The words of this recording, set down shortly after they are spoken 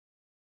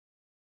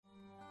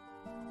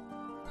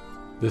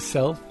The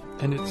Self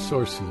and Its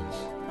Sources.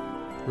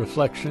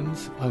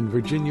 Reflections on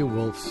Virginia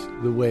Woolf's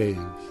The Waves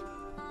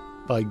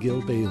by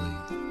Gil Bailey.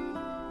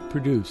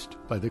 Produced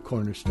by the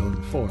Cornerstone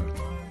Forum.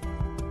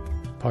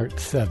 Part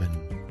 7.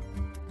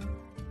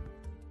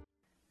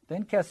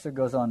 Then Kessler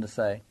goes on to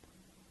say,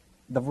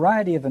 the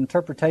variety of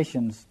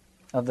interpretations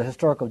of the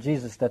historical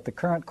Jesus that the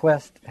current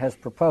quest has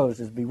proposed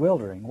is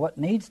bewildering. What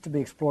needs to be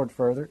explored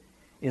further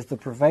is the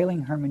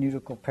prevailing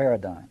hermeneutical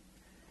paradigm.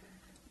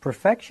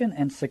 Perfection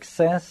and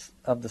success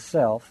of the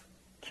self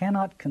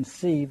cannot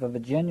conceive of a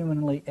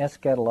genuinely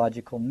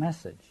eschatological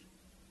message,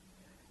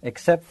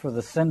 except for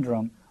the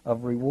syndrome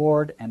of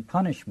reward and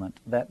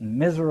punishment, that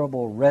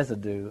miserable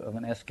residue of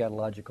an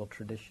eschatological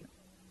tradition.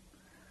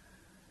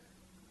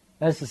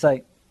 That is to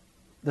say,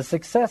 the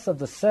success of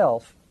the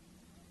self,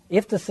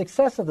 if the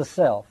success of the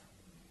self,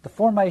 the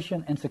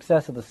formation and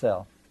success of the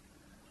self,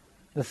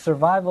 the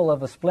survival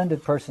of a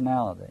splendid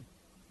personality,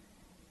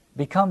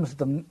 becomes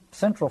the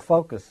central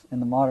focus in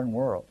the modern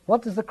world,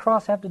 what does the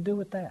cross have to do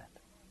with that?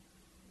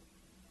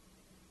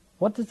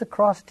 What does the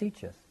cross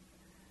teach us?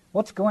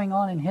 What's going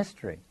on in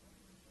history?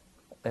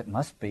 It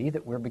must be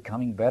that we're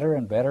becoming better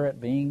and better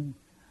at being,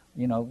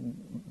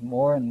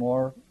 more and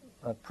more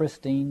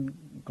pristine,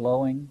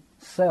 glowing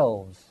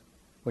selves,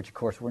 which of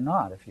course we're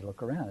not. If you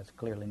look around, it's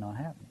clearly not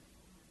happening.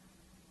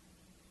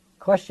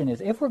 Question is,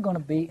 if we're going to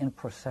be in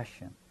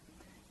procession,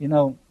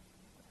 I'll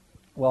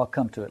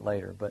come to it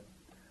later, but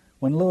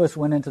when Lewis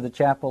went into the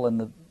chapel and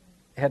the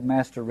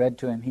headmaster read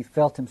to him, he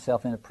felt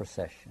himself in a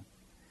procession.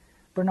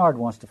 Bernard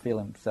wants to feel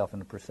himself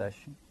in a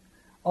procession.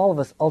 All of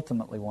us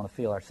ultimately want to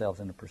feel ourselves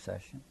in a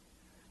procession.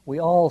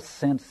 We all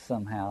sense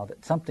somehow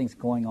that something's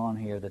going on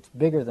here that's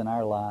bigger than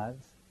our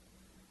lives,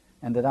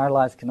 and that our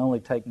lives can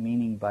only take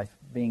meaning by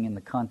being in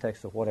the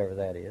context of whatever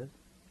that is.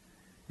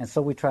 And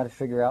so we try to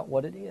figure out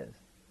what it is.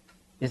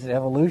 Is it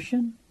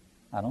evolution?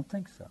 I don't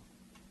think so.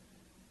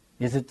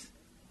 Is it,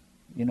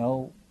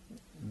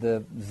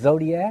 the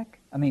zodiac?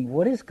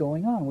 What is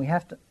going on? We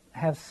have to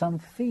have some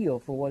feel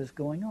for what is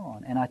going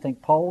on. And I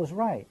think Paul was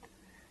right.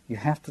 You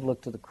have to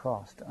look to the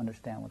cross to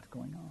understand what's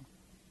going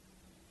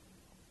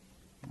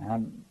on.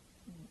 I'm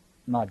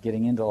not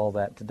getting into all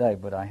that today,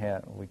 but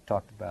we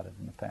talked about it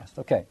in the past.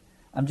 Okay,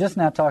 I'm just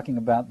now talking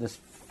about this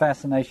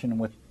fascination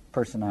with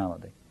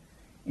personality.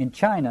 In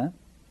China,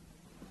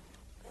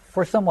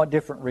 for somewhat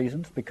different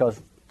reasons,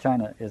 because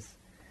China is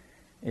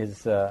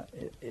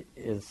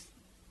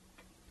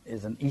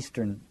an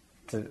Eastern,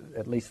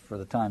 at least for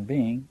the time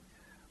being,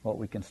 what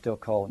we can still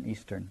call an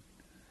Eastern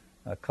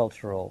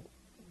cultural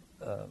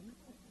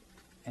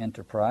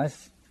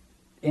enterprise.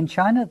 In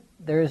China,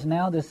 there is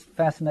now this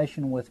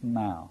fascination with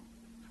Mao.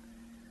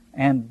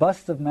 And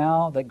busts of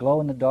Mao that glow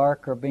in the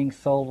dark are being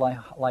sold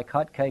like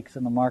hotcakes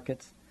in the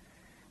markets.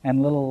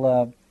 And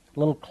little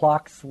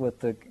clocks with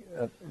the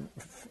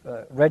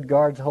red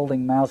guards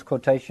holding Mao's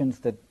quotations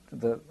that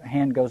the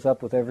hand goes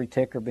up with every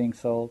tick are being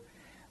sold.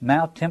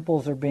 Mao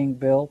temples are being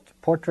built.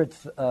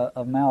 Portraits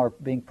of Mao are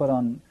being put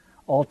on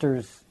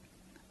altars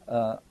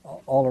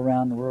all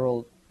around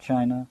rural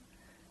China,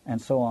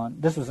 and so on.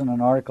 This was in an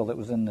article that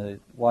was in the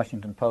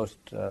Washington Post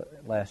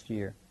last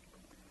year.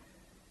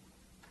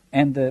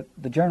 And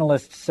the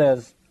journalist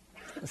says,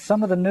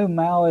 some of the new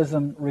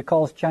Maoism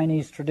recalls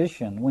Chinese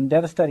tradition. When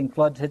devastating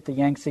floods hit the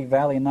Yangtze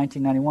Valley in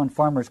 1991,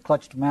 farmers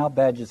clutched Mao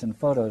badges and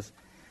photos,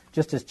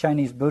 just as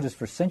Chinese Buddhists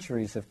for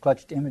centuries have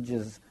clutched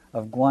images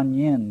of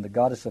Guanyin, the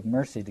goddess of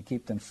mercy, to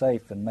keep them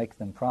safe and make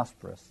them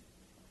prosperous.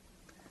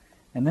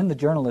 And then the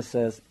journalist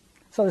says,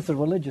 so it's a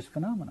religious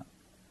phenomenon.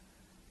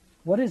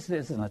 What is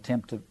this? An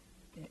attempt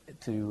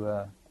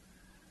to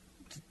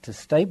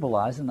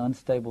stabilize an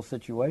unstable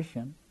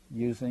situation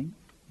using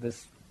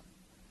this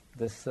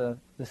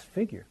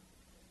figure.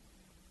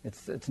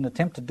 It's an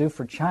attempt to do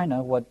for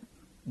China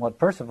what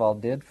Percival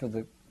did for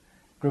the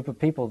group of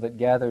people that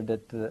gathered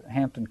at the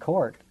Hampton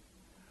Court,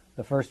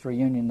 the first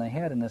reunion they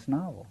had in this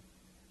novel.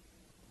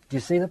 Do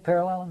you see the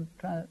parallel I'm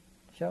trying to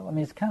show?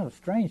 It's kind of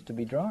strange to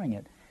be drawing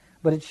it,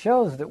 but it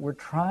shows that we're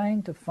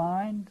trying to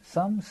find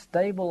some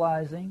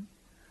stabilizing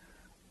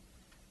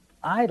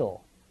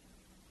idol.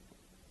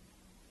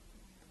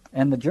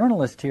 And the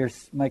journalist here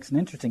makes an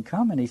interesting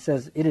comment. He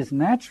says, it is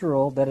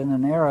natural that in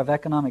an era of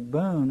economic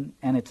boom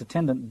and its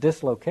attendant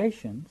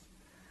dislocations,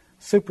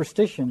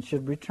 superstition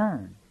should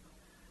return.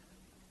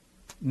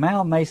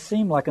 Mao may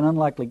seem like an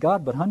unlikely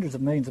god, but hundreds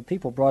of millions of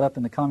people brought up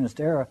in the communist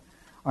era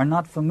are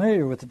not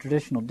familiar with the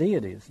traditional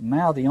deities.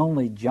 Mao, the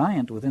only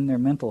giant within their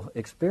mental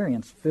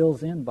experience,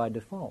 fills in by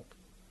default.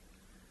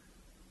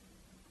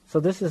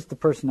 So this is the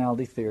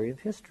personality theory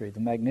of history,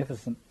 the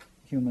magnificent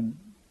human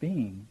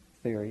being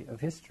theory of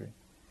history.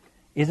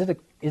 Is it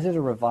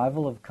a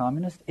revival of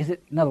communist?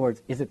 In other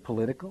words, is it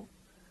political?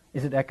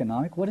 Is it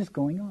economic? What is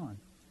going on?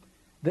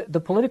 The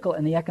political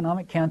and the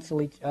economic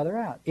cancel each other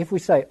out. If we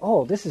say,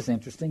 oh, this is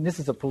interesting, this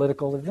is a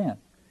political event,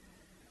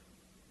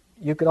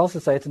 you could also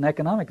say it's an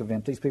economic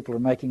event. These people are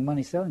making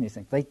money selling these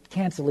things. They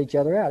cancel each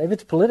other out. If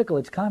it's political,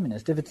 it's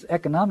communist. If it's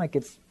economic,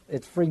 it's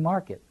free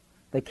market.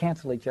 They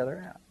cancel each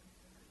other out.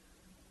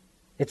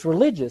 It's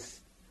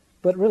religious,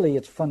 But really,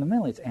 it's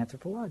fundamentally, it's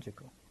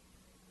anthropological.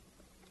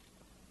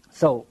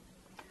 So,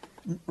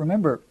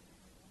 remember,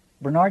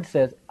 Bernard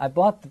says, I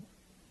bought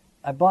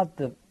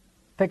the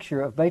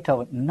picture of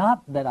Beethoven,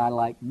 not that I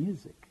like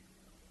music.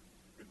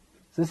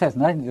 So this has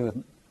nothing to do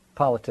with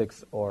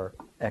politics or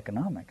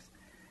economics.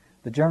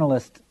 The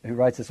journalist who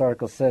writes this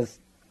article says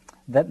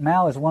that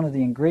Mao is one of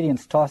the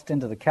ingredients tossed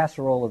into the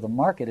casserole of the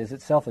market is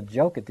itself a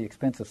joke at the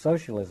expense of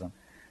socialism.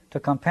 To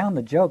compound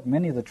the joke,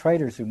 many of the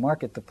traders who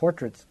market the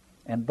portraits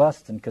and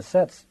busts and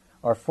cassettes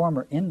are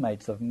former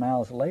inmates of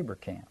Mao's labor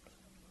camps.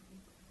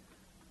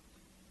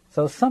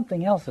 So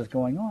something else is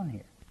going on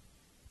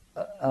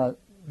here.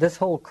 This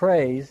whole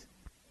craze,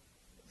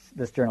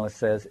 this journalist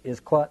says, is,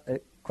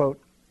 quote,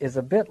 is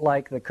a bit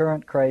like the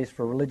current craze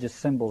for religious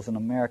symbols in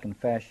American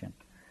fashion.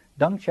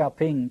 Deng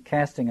Xiaoping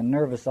casting a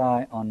nervous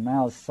eye on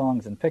Mao's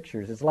songs and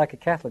pictures is like a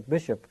Catholic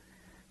bishop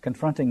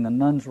confronting the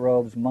nuns'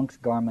 robes, monks'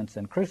 garments,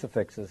 and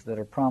crucifixes that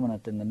are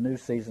prominent in the New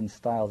Season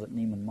styles at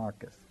Neiman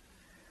Marcus.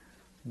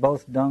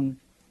 Both Deng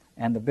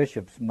and the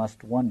bishops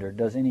must wonder,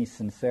 does any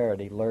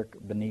sincerity lurk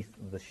beneath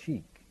the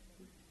chic?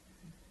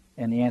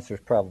 And the answer is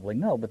probably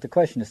no, but the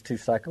question is too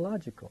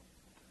psychological.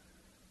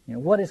 You know,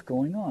 what is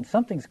going on?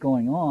 Something's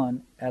going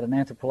on at an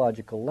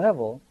anthropological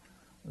level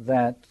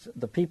that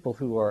the people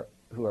who are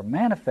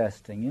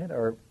manifesting it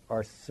are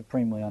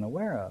supremely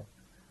unaware of.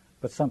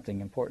 But something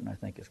important, I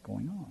think, is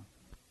going on.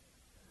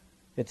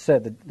 It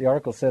said, the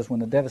article says, when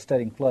the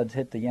devastating floods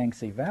hit the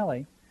Yangtze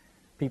Valley,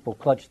 people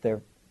clutched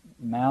their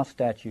Mao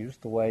statues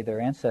the way their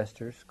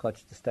ancestors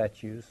clutched the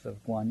statues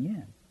of Guan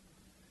Yin.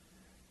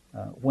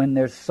 When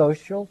there's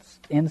social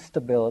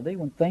instability,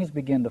 when things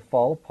begin to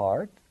fall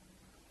apart,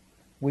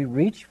 we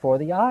reach for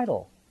the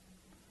idol.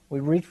 We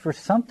reach for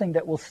something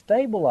that will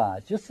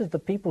stabilize, just as the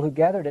people who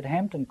gathered at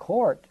Hampton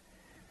Court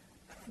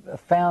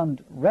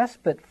found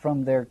respite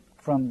from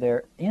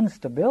their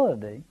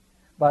instability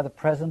by the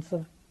presence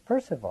of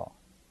Percival.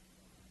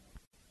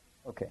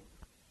 Okay,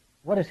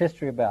 what is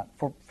history about?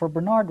 For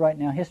Bernard right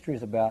now, history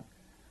is about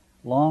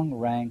long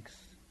ranks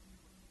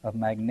of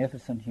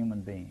magnificent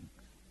human beings.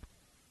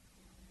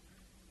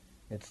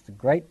 It's the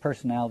great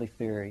personality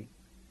theory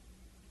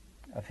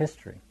of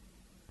history.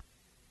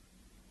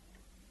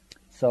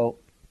 So,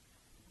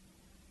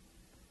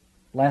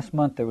 last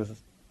month there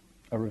was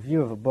a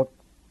review of a book,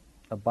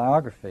 a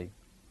biography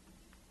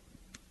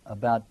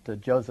about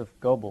Joseph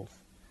Goebbels,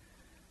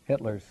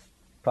 Hitler's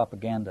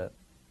propaganda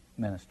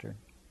minister.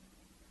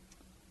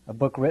 A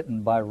book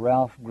written by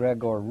Ralph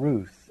Gregor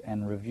Ruth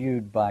and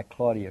reviewed by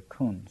Claudia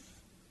Kunz.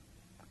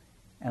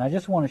 And I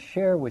just want to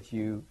share with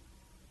you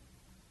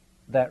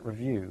that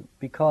review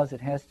because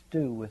it has to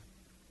do with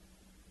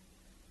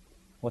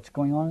what's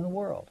going on in the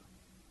world.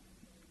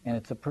 And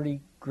it's a pretty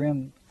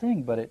grim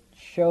thing, but it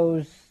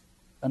shows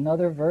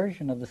another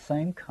version of the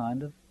same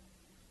kind of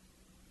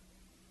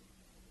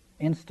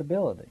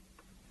instability.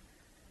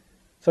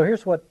 So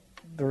here's what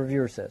the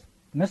reviewer says.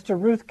 Mr.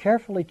 Ruth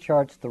carefully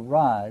charts the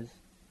rise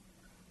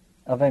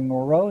of a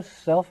morose,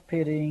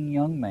 self-pitying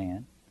young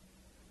man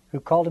who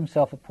called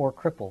himself a poor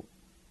cripple.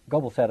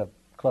 Goebbels had a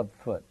club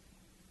foot.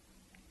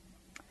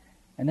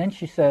 And then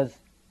she says,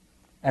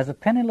 as a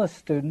penniless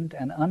student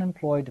and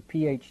unemployed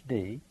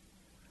Ph.D.,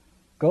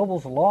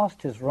 Goebbels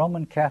lost his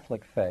Roman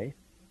Catholic faith,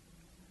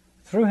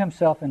 threw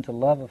himself into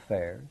love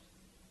affairs,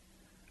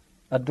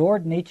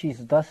 adored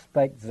Nietzsche's Thus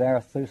Spake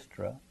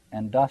Zarathustra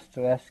and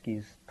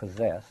Dostoevsky's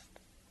Possessed.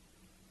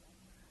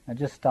 Now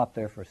just stop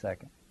there for a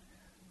second.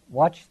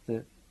 Watch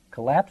the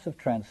collapse of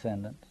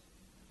transcendence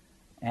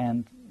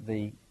and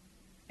the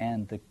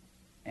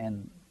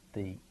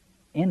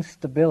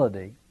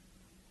instability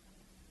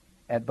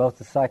at both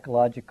the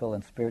psychological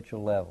and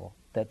spiritual level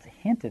that's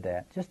hinted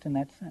at just in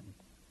that sentence.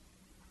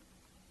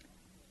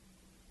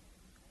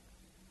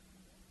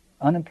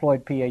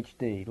 Unemployed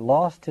Ph.D.,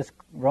 lost his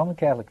Roman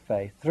Catholic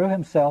faith, threw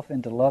himself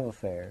into love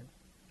affairs,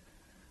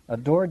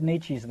 adored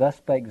Nietzsche's Thus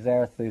Spake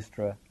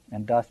Zarathustra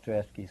and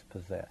Dostoevsky's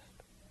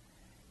Possessed.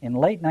 In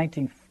late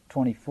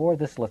 1924,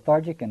 this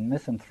lethargic and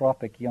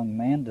misanthropic young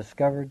man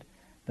discovered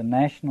the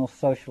National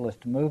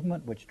Socialist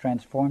movement, which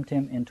transformed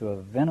him into a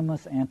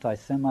venomous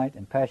anti-Semite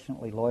and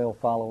passionately loyal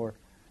follower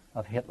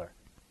of Hitler.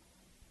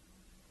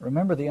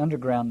 Remember, the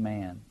underground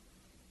man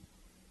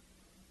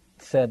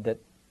said that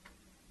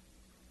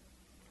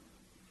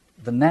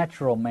the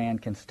natural man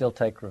can still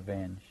take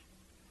revenge.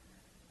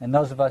 And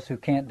those of us who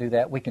can't do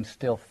that, we can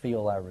still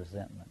feel our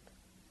resentment.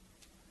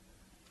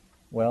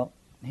 Well,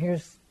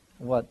 here's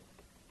what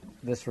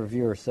this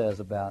reviewer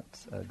says about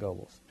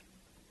Goebbels.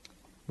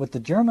 With the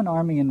German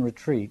army in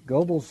retreat,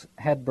 Goebbels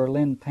had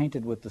Berlin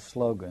painted with the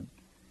slogan,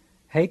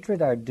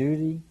 "Hatred our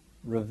duty,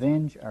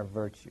 revenge our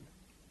virtue."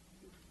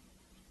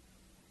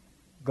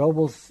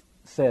 Goebbels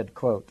said,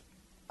 quote,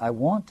 "I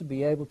want to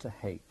be able to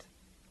hate.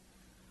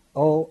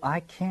 Oh, I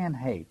can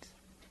hate,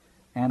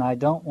 and I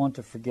don't want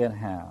to forget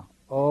how.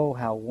 Oh,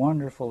 how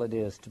wonderful it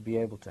is to be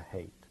able to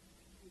hate."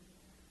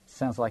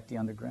 Sounds like the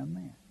underground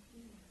man.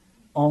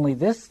 Only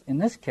this, in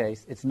this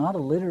case, it's not a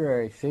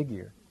literary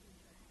figure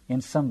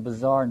in some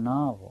bizarre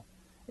novel.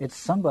 It's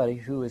somebody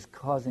who is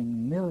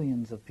causing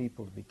millions of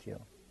people to be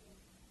killed.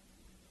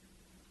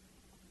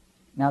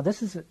 Now,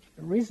 this is a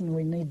reason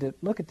we need to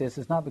look at this.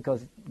 Is not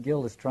because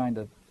Gil is trying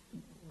to,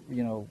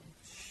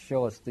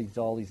 show us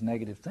all these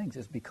negative things.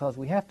 It's because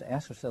we have to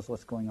ask ourselves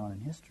what's going on in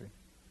history.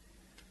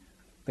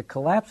 The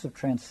collapse of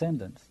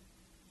transcendence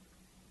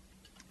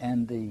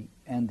and the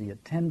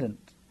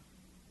attendant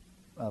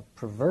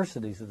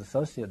perversities of the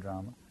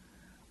sociodrama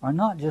are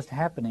not just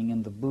happening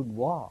in the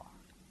boudoir,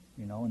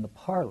 in the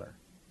parlor.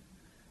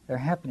 They're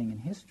happening in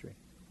history,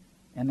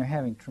 and they're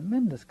having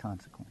tremendous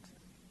consequences.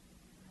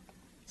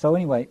 So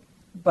anyway,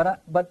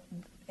 but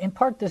in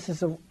part this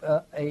is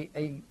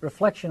a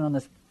reflection on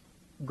this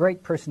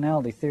great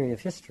personality theory of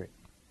history.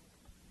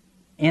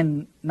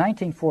 In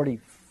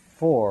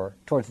 1944,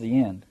 towards the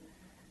end,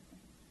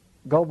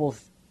 Goebbels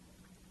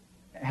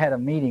had a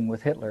meeting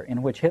with Hitler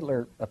in which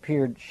Hitler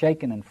appeared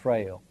shaken and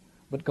frail,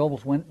 but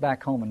Goebbels went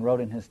back home and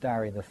wrote in his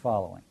diary the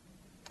following,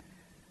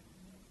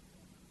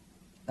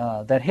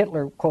 that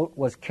Hitler, quote,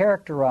 was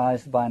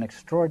characterized by an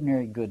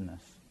extraordinary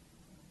goodness.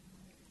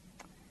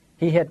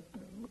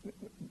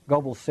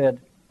 Goebbels said,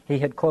 he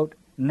had, quote,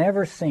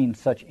 never seen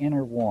such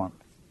inner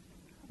warmth.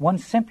 One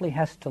simply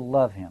has to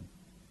love him.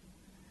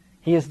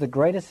 He is the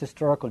greatest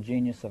historical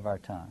genius of our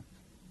times.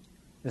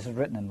 This is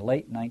written in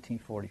late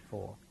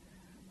 1944.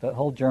 The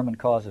whole German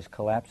cause is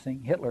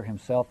collapsing. Hitler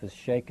himself is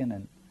shaken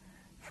and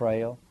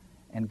frail.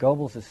 And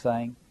Goebbels is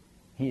saying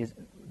his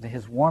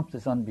warmth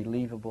is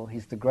unbelievable.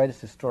 He's the greatest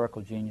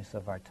historical genius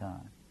of our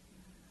time.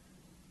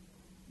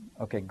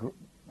 Okay,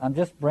 I'm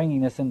just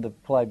bringing this into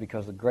play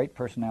because of the great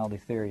personality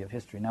theory of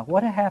history. Now,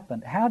 what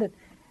happened? How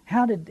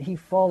did he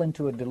fall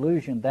into a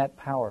delusion that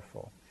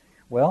powerful?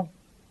 Well,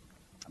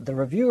 the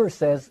reviewer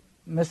says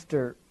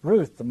Mr.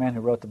 Ruth, the man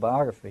who wrote the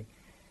biography,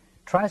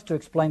 tries to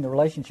explain the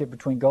relationship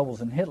between Goebbels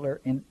and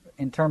Hitler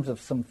in terms of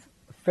some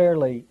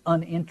fairly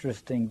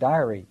uninteresting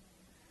diary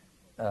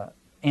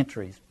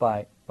entries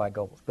by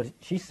Goebbels. But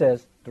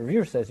the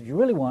reviewer says, if you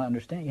really want to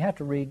understand, you have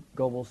to read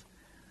Goebbels'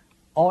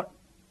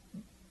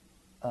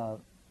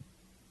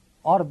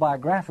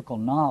 autobiographical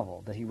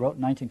novel that he wrote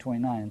in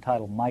 1929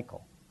 entitled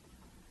Michael.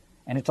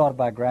 And it's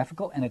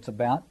autobiographical, and it's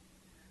about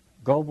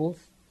Goebbels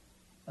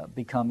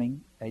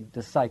becoming a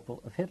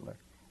disciple of Hitler.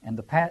 And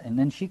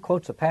then she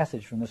quotes a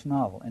passage from this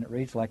novel, and it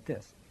reads like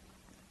this.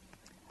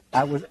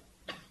 I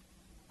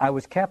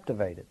was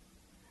captivated.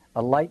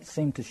 A light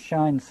seemed to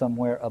shine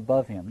somewhere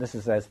above him. This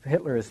is as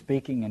Hitler is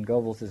speaking and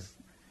Goebbels is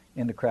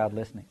in the crowd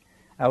listening.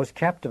 I was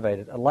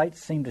captivated. A light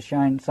seemed to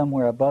shine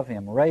somewhere above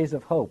him. Rays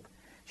of hope,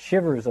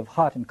 shivers of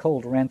hot and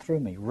cold ran through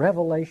me.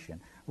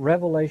 Revelation,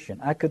 revelation.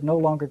 I could no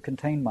longer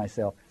contain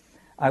myself.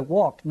 I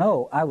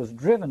was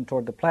driven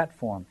toward the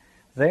platform.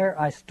 There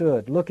I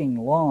stood, looking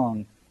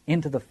long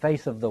into the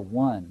face of the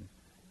One,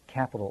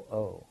 capital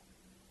O.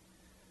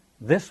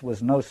 This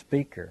was no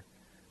speaker.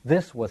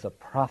 This was a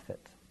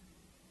prophet.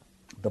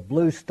 The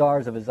blue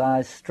stars of his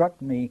eyes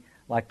struck me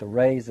like the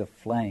rays of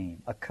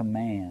flame, a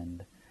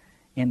command.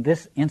 In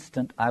this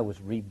instant, I was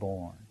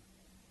reborn.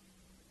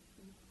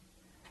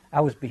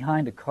 I was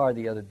behind a car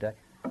the other day.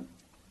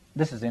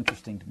 This is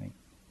interesting to me.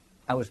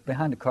 I was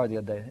behind a car the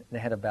other day that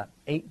had about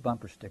 8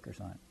 bumper stickers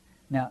on it.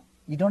 Now,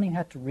 you don't even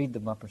have to read the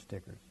bumper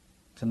stickers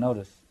to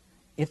notice.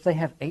 If they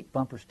have 8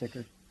 bumper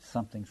stickers,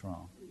 something's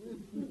wrong.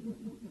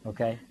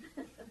 Okay?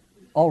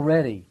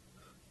 Already,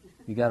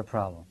 you got a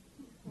problem.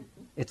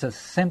 It's a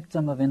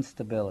symptom of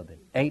instability.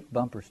 8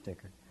 bumper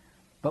stickers.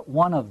 But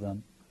one of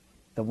them,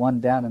 the one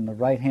down in the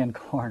right-hand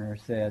corner,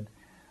 said,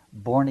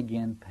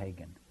 born-again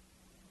pagan.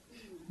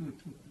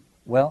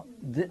 Well,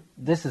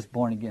 this is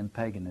born-again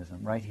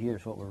paganism. Right here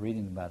is what we're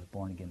reading about is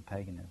born-again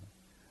paganism.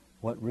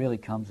 What really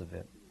comes of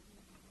it.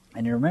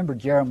 And you remember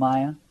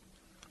Jeremiah?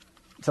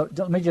 So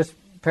let me just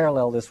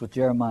parallel this with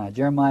Jeremiah.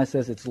 Jeremiah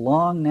says, it's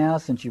long now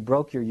since you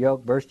broke your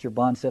yoke, burst your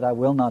bond, said, I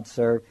will not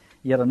serve.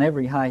 Yet on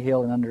every high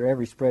hill and under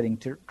every spreading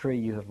tree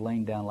you have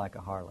lain down like a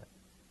harlot.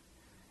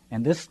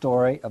 And this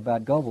story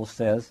about Goebbels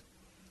says,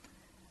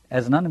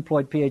 as an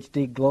unemployed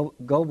PhD,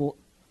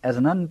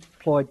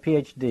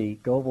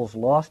 Goebbels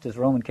lost his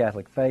Roman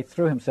Catholic faith,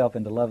 threw himself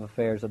into love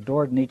affairs,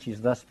 adored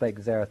Nietzsche's Thus Spake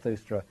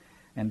Zarathustra,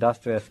 and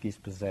Dostoevsky's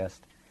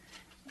Possessed.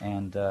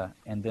 And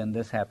then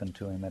this happened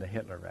to him at a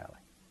Hitler rally.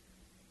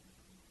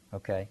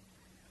 Okay?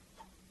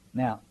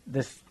 Now,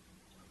 this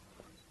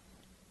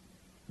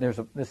is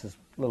a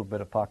little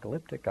bit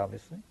apocalyptic,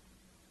 obviously.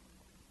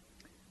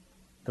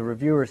 The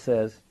reviewer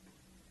says,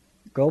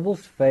 Goebbels'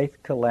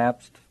 faith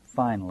collapsed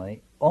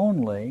finally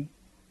only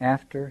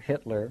after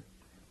Hitler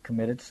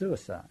committed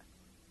suicide.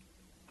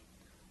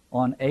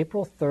 On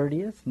April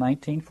 30th,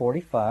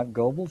 1945,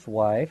 Goebbels'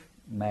 wife,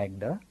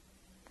 Magda,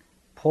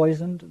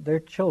 poisoned their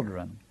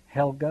children,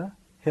 Helga,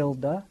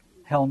 Hilda,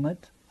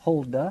 Helmut,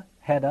 Hulda,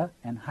 Hedda,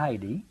 and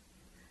Heidi.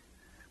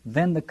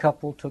 Then the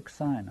couple took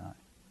cyanide.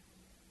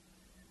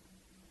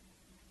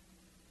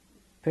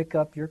 Pick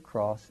up your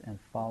cross and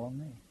follow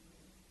me.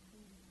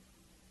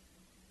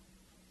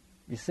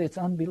 You see, it's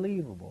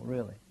unbelievable,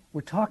 really.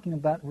 We're talking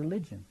about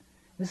religion.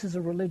 This is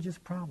a religious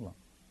problem.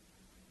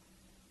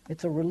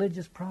 It's a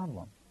religious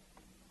problem.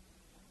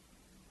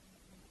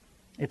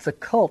 It's a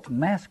cult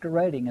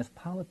masquerading as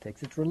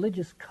politics. It's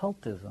religious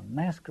cultism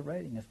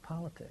masquerading as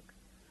politics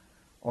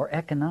or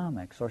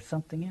economics or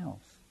something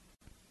else.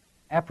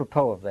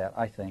 Apropos of that,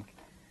 I think,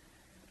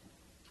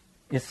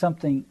 is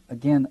something,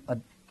 again,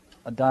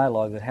 a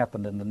dialogue that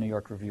happened in the New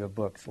York Review of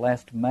Books.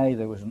 Last May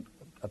there was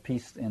a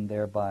piece in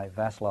there by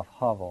Václav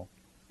Havel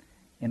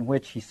in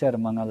which he said,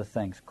 among other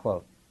things,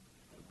 quote,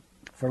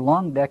 "For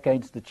long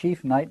decades the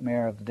chief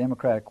nightmare of the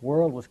democratic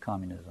world was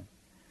communism.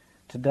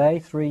 Today,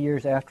 3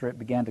 years after it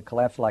began to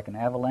collapse like an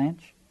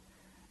avalanche,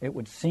 it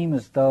would seem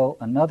as though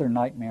another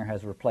nightmare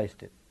has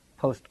replaced it,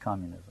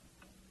 post-communism."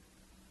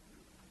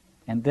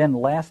 And then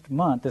last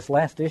month, this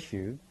last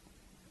issue,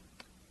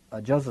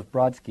 Joseph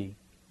Brodsky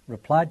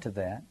replied to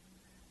that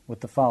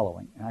with the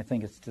following, and I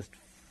think it's just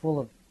full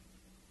of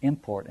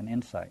import and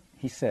insight.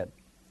 He said,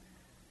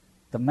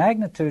 "The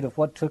magnitude of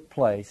what took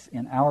place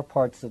in our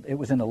parts of..." It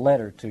was in a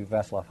letter to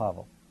Václav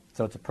Havel,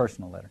 so it's a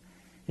personal letter.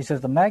 He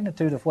says, "The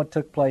magnitude of what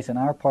took place in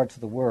our parts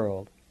of the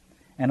world,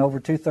 and over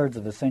 2/3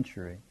 of a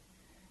century,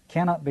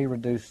 cannot be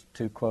reduced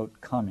to,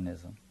 quote,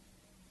 communism.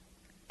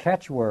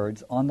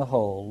 Catchwords, on the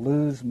whole,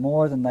 lose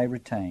more than they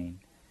retain,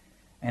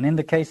 and in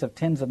the case of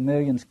tens of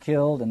millions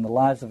killed and the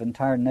lives of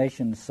entire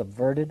nations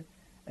subverted,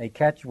 a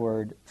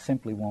catchword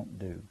simply won't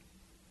do.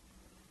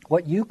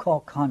 What you call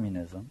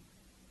communism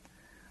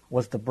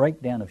was the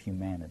breakdown of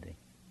humanity,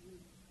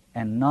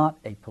 and not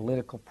a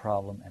political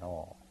problem at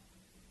all.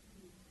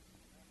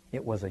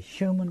 It was a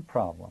human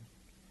problem,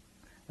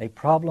 a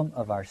problem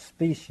of our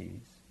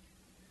species,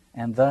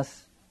 and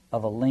thus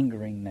of a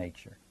lingering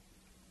nature.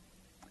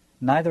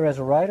 Neither as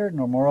a writer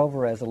nor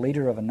moreover as a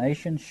leader of a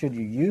nation should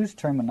you use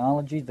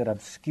terminology that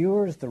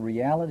obscures the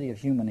reality of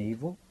human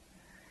evil,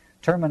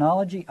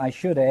 terminology, I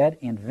should add,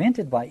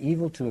 invented by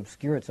evil to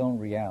obscure its own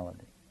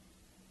reality.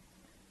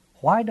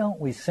 Why don't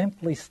we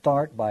simply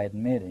start by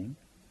admitting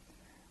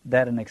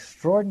that an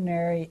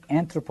extraordinary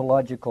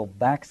anthropological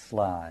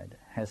backslide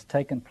has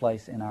taken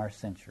place in our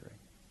century,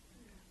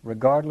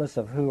 regardless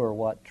of who or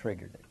what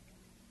triggered it?"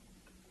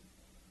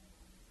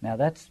 Now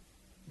that's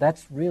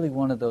really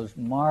one of those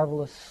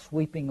marvelous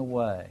sweeping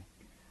away,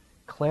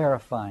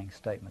 clarifying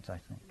statements, I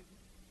think.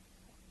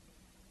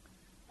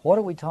 What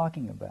are we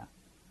talking about?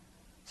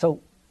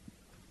 So,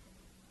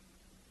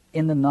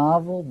 in the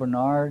novel,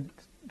 Bernard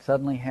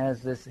suddenly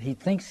has this, he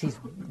thinks he's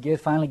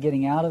finally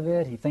getting out of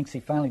it, he thinks he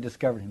finally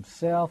discovered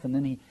himself, and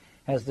then he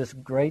has this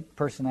great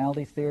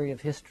personality theory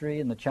of history,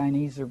 and the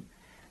Chinese are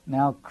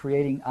now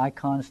creating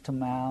icons to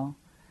Mao,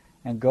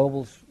 and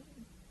Goebbels'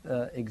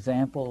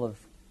 example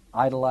of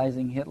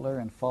idolizing Hitler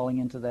and falling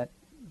into that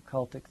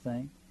cultic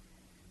thing,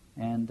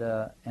 and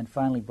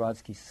finally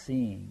Brodsky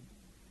seeing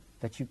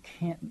that you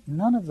can't,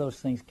 none of those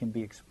things can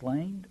be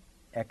explained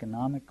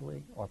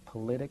economically or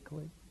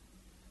politically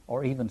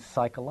or even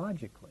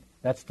psychologically.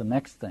 That's the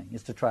next thing,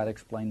 is to try to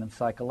explain them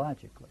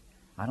psychologically.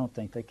 I don't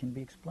think they can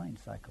be explained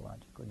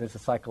psychologically. There's a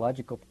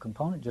psychological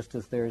component just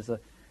as there's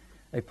a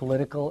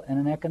political and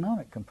an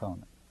economic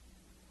component.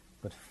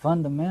 But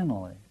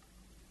fundamentally,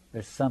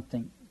 there's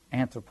something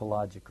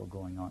anthropological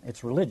going on.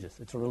 It's religious.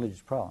 It's a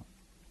religious problem.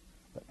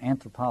 But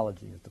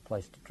anthropology is the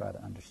place to try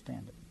to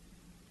understand it.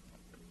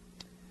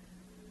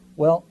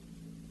 Well,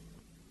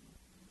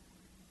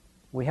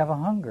 we have a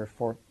hunger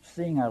for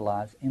seeing our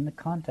lives in the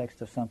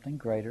context of something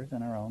greater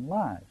than our own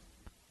lives.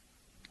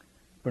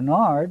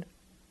 Bernard,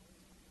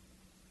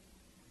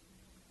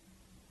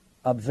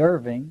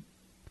 observing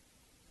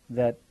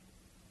that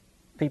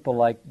people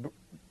like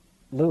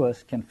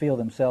Lewis can feel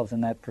themselves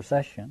in that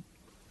procession,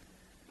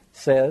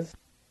 says,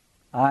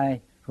 "I,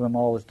 who am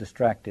always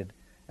distracted,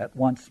 at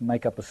once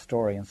make up a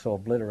story and so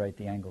obliterate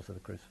the angles of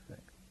the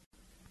crucifix."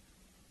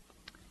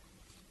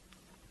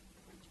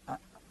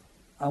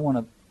 I want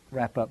to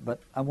wrap up, but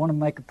I want to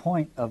make a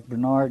point of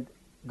Bernard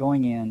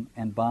going in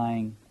and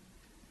buying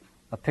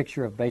a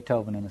picture of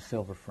Beethoven in a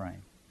silver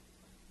frame.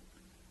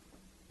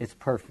 It's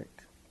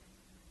perfect.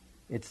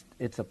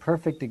 It's a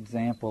perfect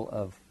example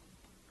of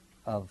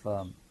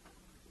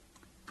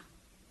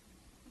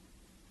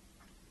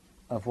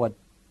what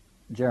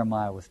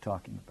Jeremiah was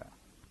talking about.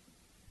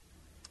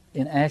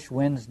 In Ash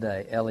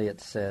Wednesday,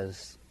 Eliot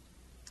says,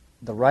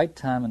 "The right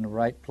time and the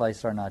right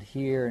place are not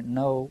here.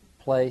 No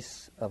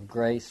place of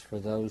grace for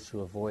those who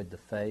avoid the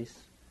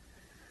face.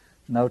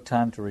 No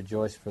time to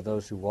rejoice for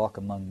those who walk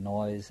among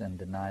noise and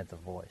deny the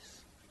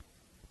voice."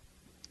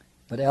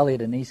 But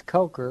Eliot in East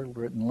Coker,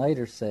 written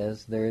later,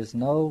 says, there's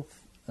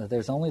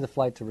only the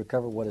flight to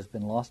recover what has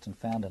been lost and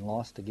found and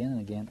lost again and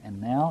again, and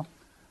now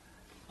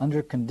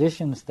under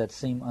conditions that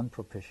seem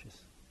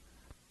unpropitious.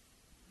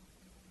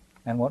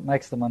 And what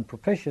makes them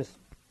unpropitious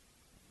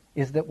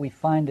is that we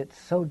find it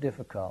so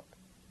difficult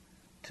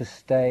to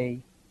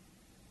stay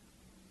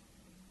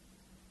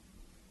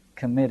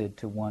committed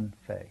to one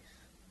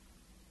face,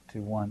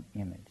 to one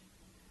image.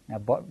 Now,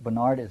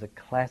 Bernard is a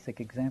classic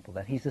example of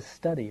that. He's a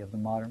study of the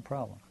modern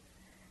problem.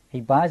 He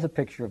buys a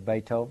picture of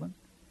Beethoven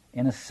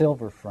in a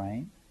silver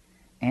frame,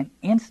 and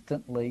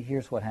instantly,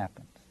 here's what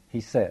happens. He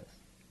says,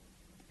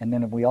 and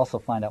then we also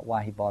find out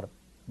why he bought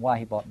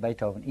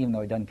Beethoven, even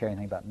though he doesn't care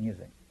anything about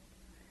music.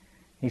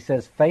 He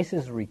says,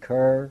 faces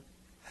recur,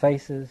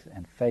 faces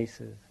and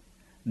faces,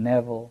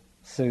 Neville,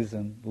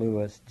 Susan,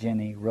 Lewis,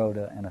 Jenny,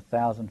 Rhoda, and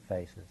 1,000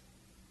 faces.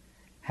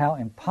 How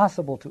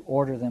impossible to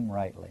order them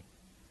rightly,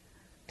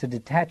 to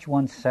detach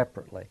one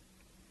separately,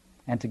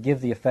 and to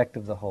give the effect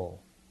of the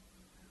whole.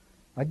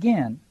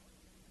 Again,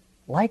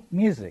 like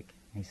music,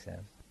 he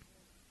says,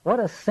 what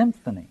a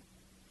symphony,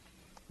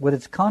 with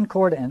its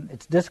concord and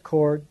its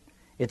discord,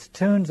 its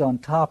tunes on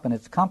top and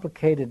its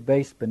complicated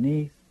bass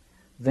beneath,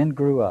 then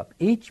grew up.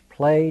 Each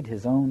played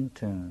his own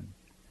tune,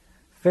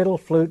 fiddle,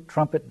 flute,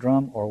 trumpet,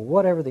 drum, or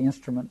whatever the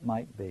instrument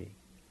might be.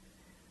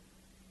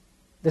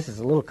 This is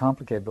a little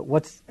complicated, but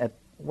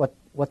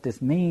what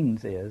this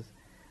means is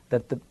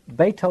that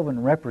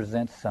Beethoven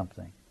represents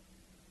something.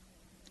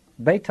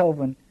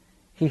 Beethoven,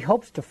 he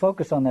hopes to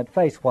focus on that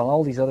face while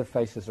all these other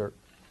faces are,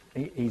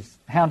 he's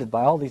hounded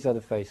by all these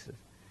other faces.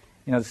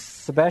 You know,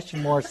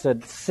 Sebastian Moore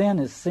said, sin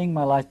is seeing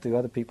my life through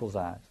other people's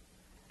eyes.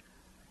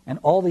 And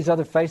all these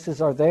other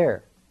faces are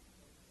there.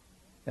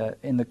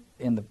 In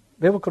the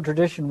biblical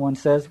tradition, one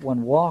says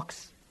one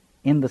walks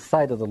in the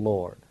sight of the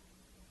Lord.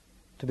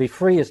 To be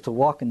free is to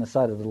walk in the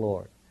sight of the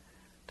Lord.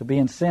 To be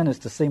in sin is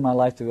to see my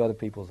life through other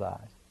people's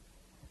eyes.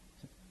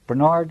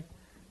 Bernard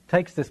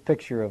takes this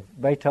picture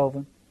of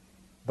Beethoven,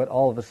 but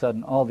all of a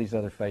sudden all these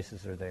other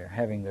faces are there,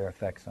 having their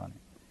effects on him.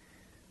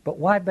 But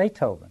why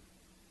Beethoven?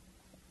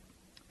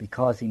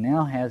 Because he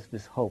now has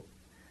this hope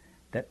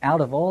that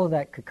out of all of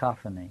that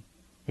cacophony,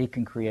 he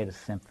can create a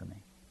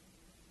symphony.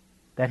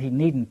 That he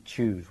needn't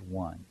choose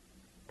one.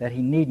 That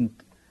he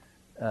needn't,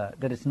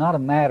 that it's not a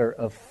matter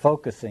of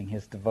focusing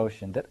his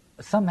devotion. That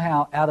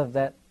somehow out of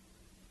that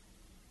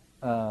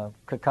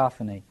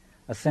cacophony,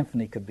 a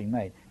symphony could be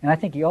made. And I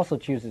think he also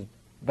chooses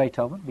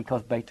Beethoven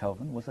because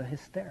Beethoven was a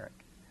hysteric.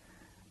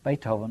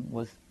 Beethoven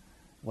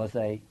was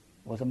a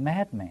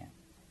madman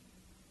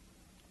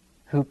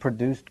who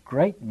produced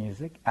great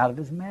music out of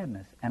his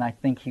madness. And I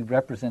think he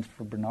represents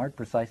for Bernard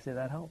precisely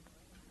that hope.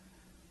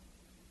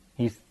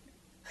 He's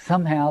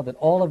somehow that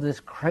all of this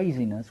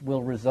craziness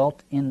will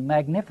result in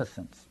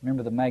magnificence.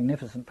 Remember the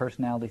magnificent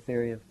personality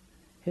theory of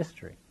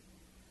history.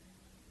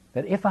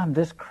 That if I'm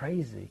this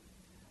crazy,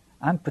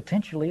 I'm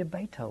potentially a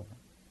Beethoven.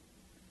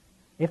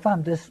 If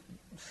I'm this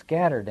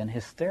scattered and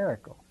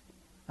hysterical,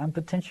 I'm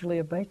potentially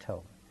a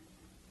Beethoven.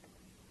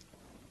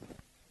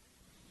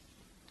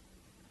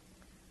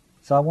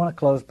 So I want to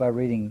close by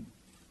reading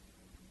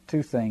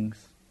two things,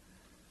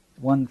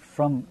 one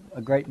from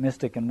a great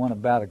mystic and one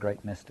about a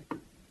great mystic.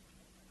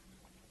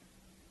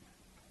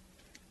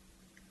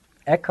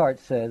 Eckhart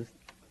says,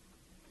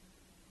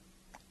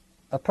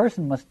 a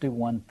person must do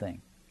one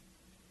thing.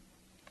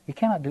 He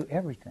cannot do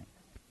everything.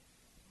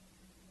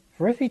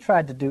 For if he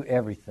tried to do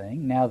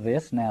everything, now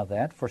this, now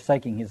that,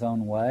 forsaking his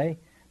own way,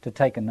 to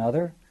take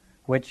another,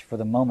 which for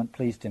the moment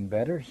pleased him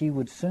better, he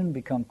would soon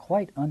become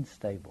quite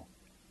unstable.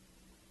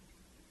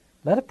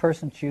 Let a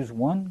person choose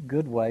one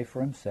good way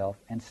for himself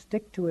and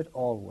stick to it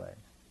always,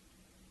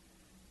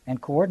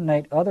 and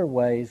coordinate other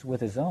ways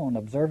with his own,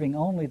 observing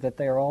only that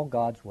they are all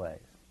God's ways.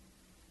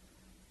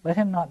 Let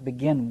him not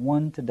begin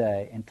one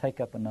today and take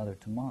up another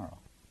tomorrow.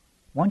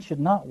 One should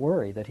not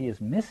worry that he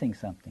is missing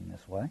something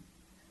this way,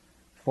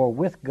 for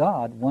with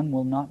God one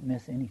will not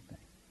miss anything.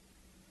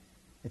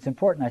 It's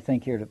important, I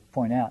think, here to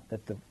point out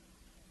that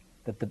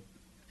the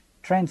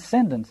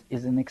transcendence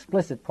is an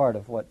explicit part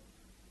of what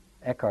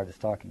Eckhart is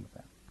talking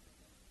about.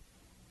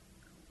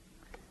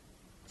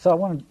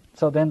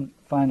 So then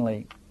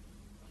finally,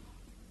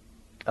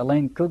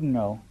 Alain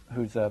Cougnot,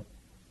 who's a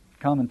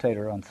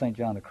commentator on St.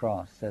 John the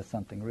Cross, says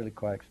something really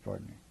quite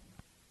extraordinary.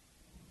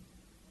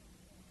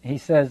 He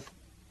says,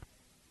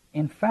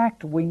 in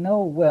fact, we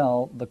know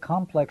well the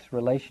complex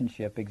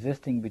relationship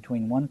existing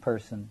between one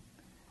person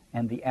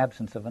and the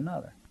absence of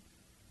another.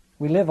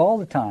 We live all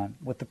the time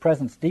with the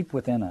presence deep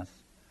within us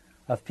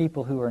of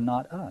people who are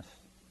not us,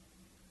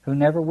 who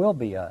never will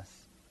be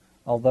us,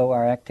 although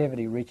our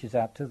activity reaches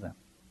out to them.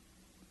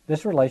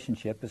 This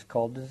relationship is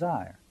called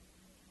desire.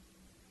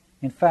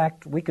 In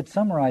fact, we could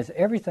summarize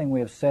everything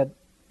we have said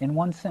in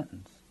one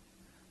sentence.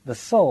 The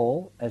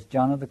soul, as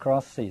John of the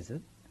Cross sees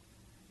it,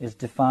 is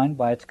defined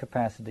by its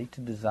capacity to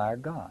desire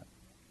God.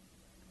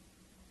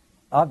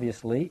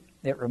 Obviously,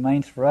 it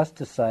remains for us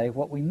to say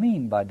what we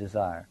mean by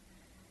desire,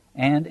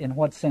 and in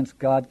what sense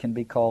God can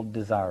be called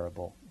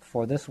desirable,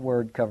 for this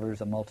word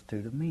covers a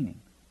multitude of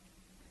meanings.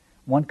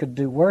 One could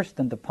do worse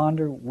than to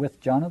ponder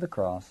with John of the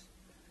Cross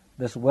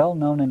this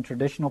well-known and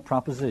traditional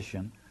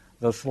proposition,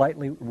 though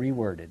slightly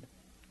reworded.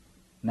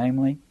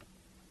 Namely,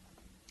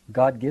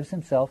 God gives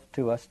himself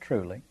to us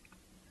truly,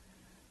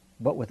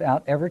 but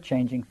without ever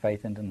changing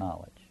faith into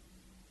knowledge,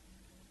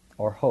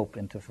 or hope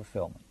into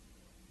fulfillment.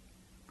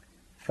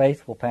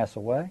 Faith will pass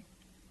away,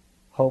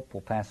 hope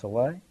will pass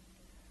away,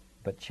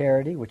 but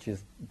charity, which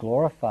is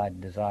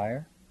glorified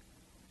desire,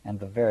 and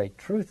the very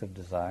truth of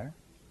desire,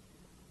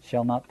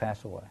 shall not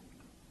pass away.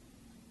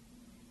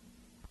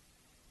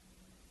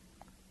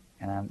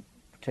 And I'm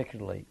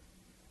particularly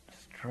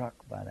struck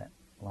by that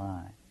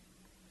line.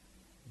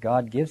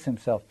 God gives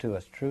himself to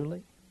us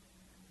truly,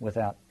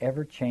 without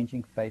ever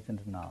changing faith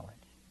into knowledge.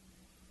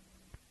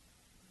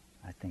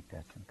 think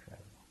that's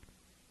incredible.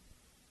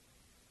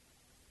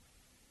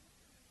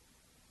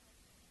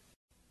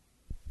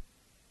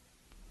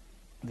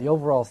 The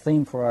overall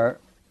theme for our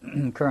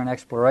current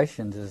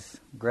explorations is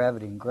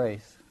gravity and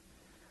grace,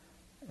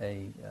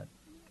 a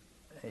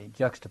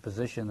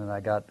juxtaposition that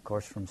I got, of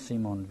course, from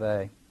Simone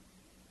Weil.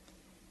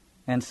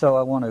 And so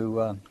I want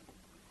to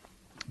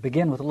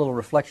begin with a little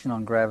reflection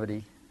on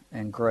gravity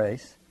and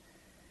grace,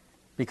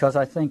 because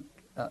I think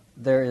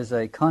there is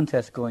a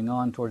contest going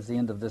on towards the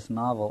end of this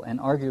novel, and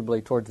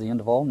arguably towards the end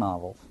of all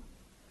novels,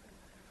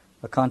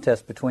 a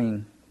contest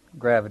between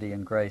gravity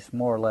and grace,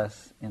 more or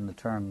less in the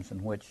terms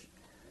in which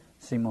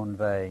Simone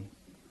Weil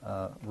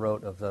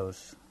wrote of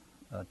those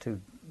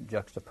two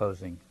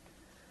juxtaposing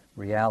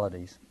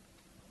realities.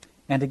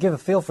 And to give a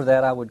feel for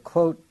that, I would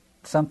quote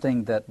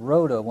something that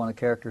Rhoda, one of the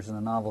characters in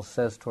the novel,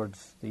 says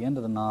towards the end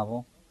of the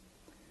novel.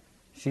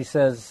 She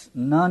says,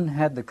 "None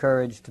had the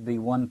courage to be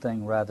one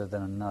thing rather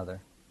than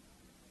another."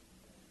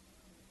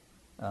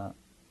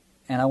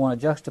 And I want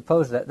to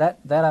juxtapose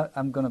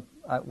that.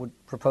 I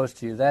would propose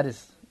to you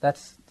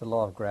that's the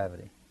law of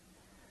gravity.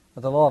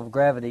 But the law of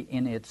gravity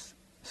in its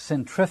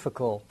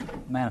centrifugal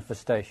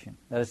manifestation.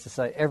 That is to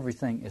say,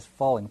 everything is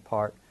falling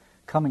apart,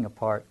 coming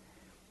apart,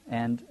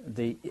 and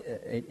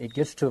it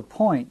gets to a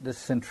point, this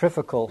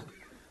centrifugal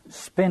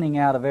spinning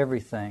out of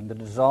everything, the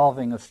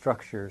dissolving of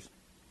structures,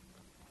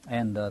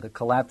 and the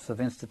collapse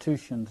of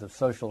institutions, of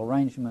social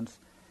arrangements,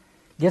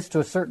 gets to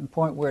a certain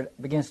point where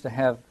it begins to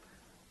have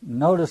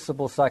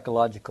noticeable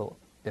psychological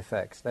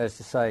effects. That is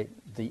to say,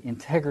 the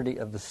integrity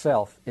of the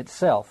self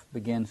itself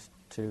begins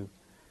to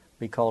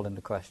be called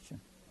into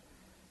question.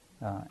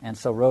 And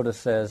so Rhoda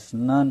says,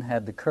 none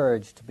had the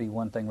courage to be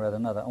one thing rather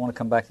than another. I want to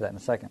come back to that in a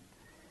second.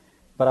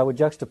 But I would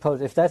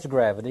juxtapose, if that's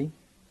gravity,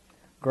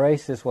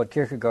 grace is what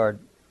Kierkegaard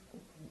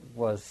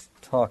was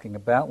talking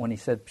about when he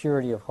said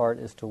purity of heart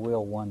is to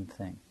will one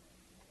thing.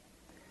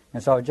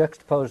 And so I would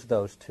juxtapose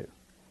those two.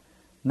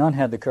 None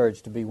had the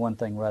courage to be one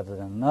thing rather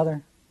than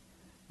another,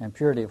 and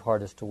purity of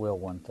heart is to will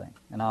one thing.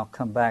 And I'll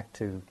come back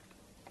to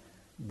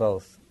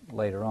both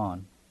later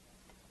on.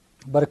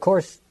 But of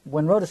course,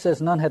 when Rhoda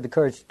says none had the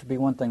courage to be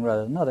one thing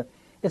rather than another,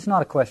 it's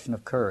not a question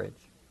of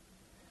courage,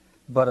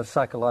 but of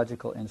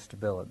psychological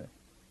instability.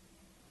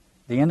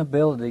 The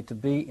inability to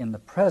be in the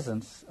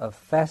presence of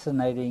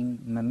fascinating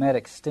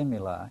mimetic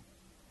stimuli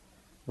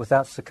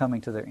without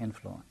succumbing to their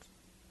influence.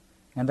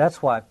 And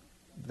that's why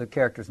the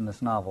characters in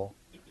this novel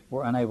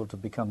were unable to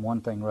become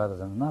one thing rather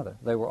than another.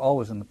 They were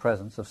always in the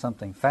presence of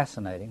something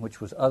fascinating, which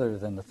was other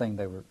than the thing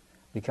they were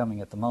becoming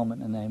at the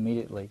moment, and they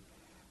immediately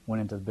went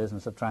into the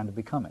business of trying to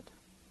become it.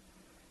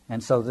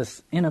 And so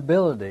this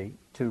inability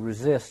to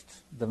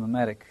resist the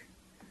mimetic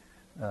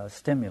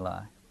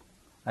stimuli,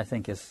 I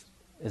think, is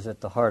at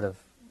the heart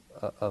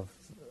of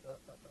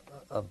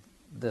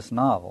this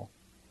novel,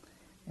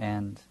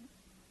 and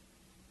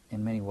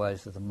in many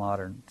ways of the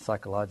modern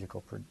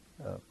psychological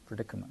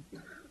predicament.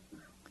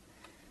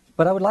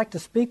 But I would like to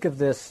speak of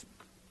this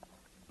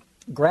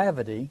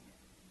gravity.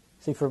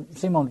 See, for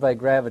Simone Weil,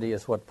 gravity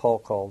is what Paul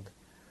called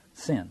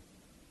sin.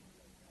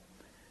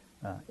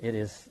 It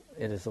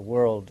is a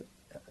world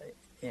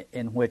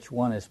in which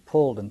one is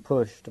pulled and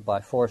pushed by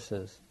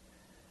forces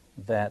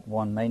that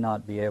one may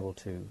not be able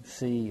to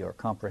see or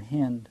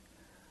comprehend,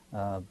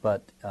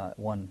 but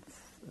one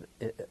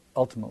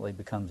ultimately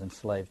becomes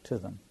enslaved to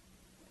them.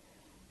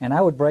 And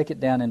I would break it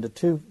down into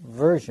two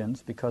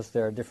versions because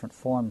there are different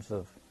forms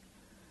of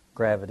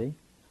gravity.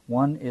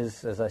 One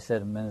is, as I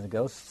said a minute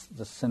ago,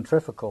 the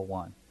centrifugal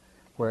one,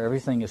 where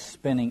everything is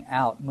spinning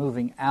out,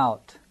 moving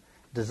out,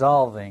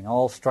 dissolving.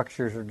 All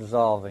structures are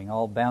dissolving.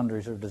 All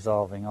boundaries are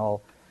dissolving.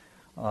 All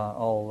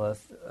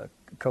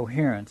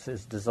coherence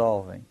is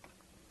dissolving.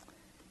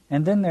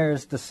 And then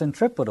there's the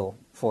centripetal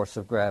force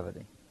of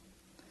gravity.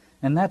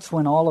 And that's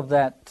when all of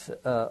that,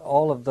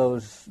 all of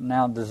those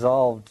now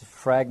dissolved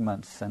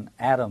fragments and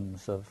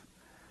atoms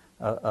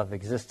of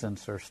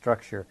existence or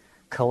structure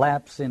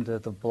collapse into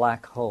the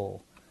black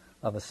hole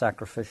of a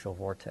sacrificial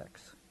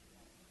vortex,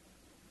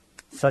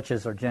 such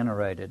as are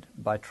generated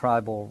by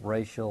tribal,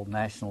 racial,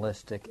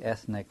 nationalistic,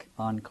 ethnic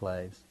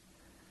enclaves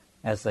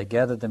as they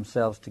gather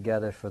themselves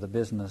together for the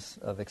business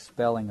of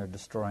expelling or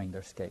destroying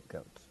their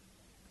scapegoats.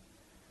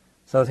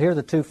 So here are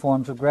the two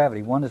forms of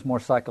gravity. One is more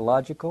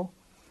psychological.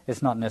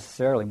 It's not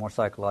necessarily more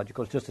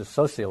psychological. It's just as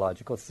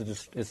sociological.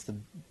 It's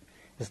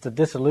the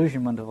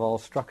disillusionment of all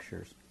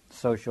structures,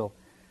 social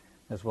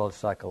as well as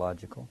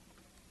psychological.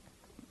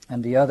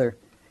 And the other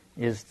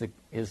is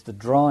the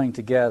drawing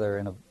together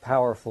in a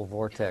powerful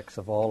vortex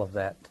of all of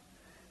that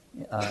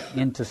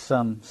into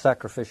some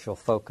sacrificial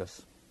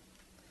focus.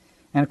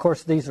 And of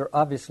course, these are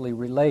obviously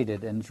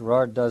related, and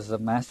Girard does a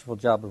masterful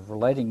job of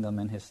relating them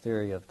in his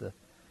theory of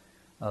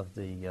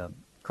the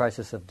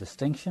crisis of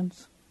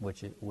distinctions,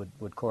 which it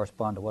would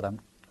correspond to what I'm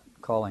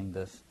calling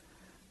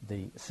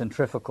the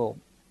centrifugal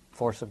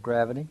force of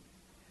gravity,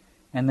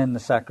 and then the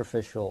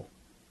sacrificial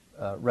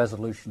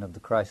resolution of the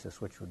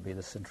crisis, which would be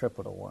the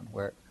centripetal one,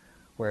 where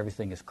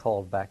everything is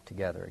called back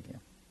together again.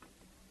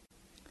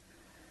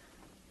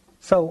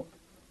 So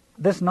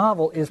this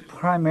novel is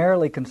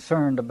primarily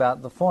concerned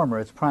about the former.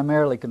 It's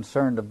primarily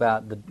concerned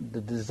about the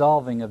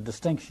dissolving of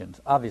distinctions,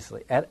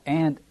 obviously,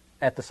 and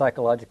at the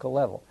psychological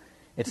level.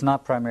 It's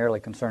not primarily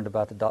concerned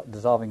about the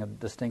dissolving of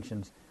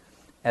distinctions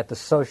at the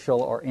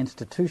social or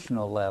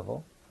institutional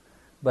level,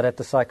 but at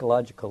the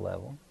psychological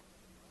level.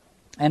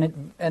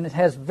 And it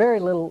has very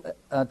little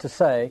to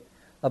say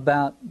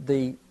about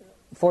the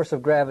force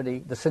of gravity,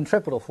 the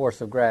centripetal force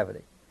of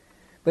gravity.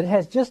 But it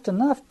has just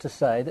enough to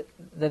say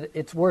that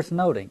it's worth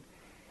noting.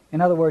 In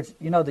other words,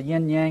 you know the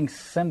yin-yang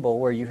symbol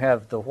where you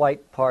have the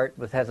white part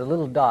that has a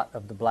little dot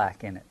of the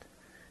black in it,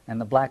 and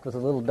the black with a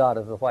little dot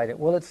of the white.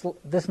 Well,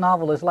 this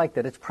novel is like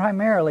that. It's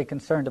primarily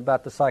concerned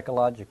about the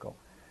psychological,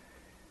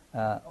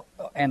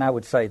 and I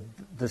would say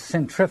the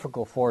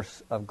centrifugal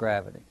force of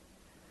gravity,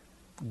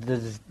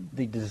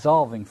 the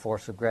dissolving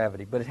force of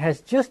gravity. But it has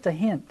just a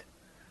hint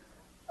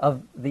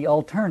of the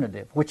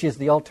alternative, which is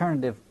the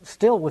alternative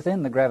still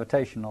within the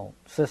gravitational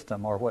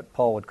system, or what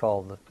Paul would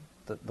call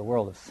the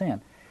world of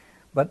sin.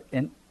 But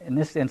in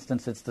this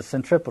instance, it's the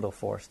centripetal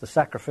force, the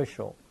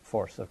sacrificial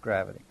force of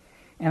gravity.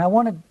 And I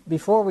wanted,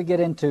 before we get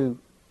into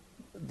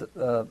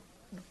the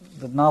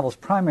novel's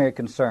primary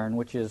concern,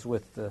 which is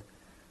with the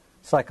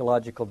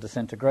psychological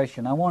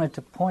disintegration, I wanted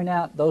to point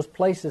out those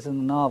places in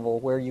the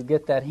novel where you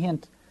get that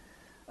hint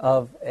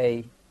of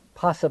a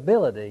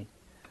possibility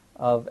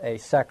of a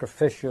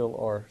sacrificial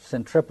or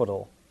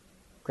centripetal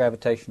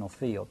gravitational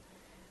field.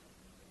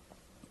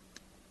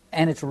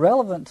 And it's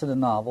relevant to the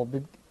novel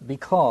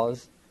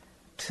because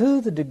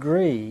to the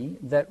degree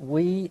that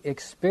we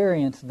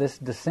experience this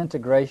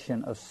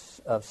disintegration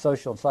of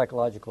social and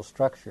psychological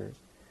structures,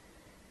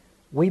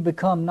 we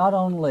become not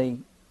only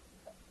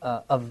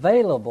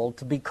available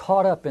to be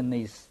caught up in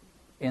these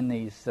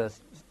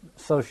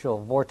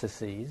social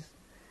vortices.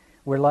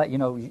 We're like,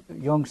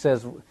 Jung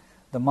says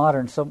the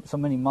moderns, so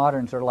many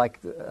moderns are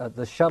like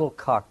the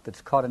shuttlecock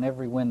that's caught in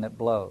every wind that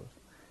blows.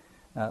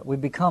 We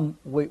become,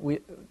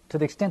 to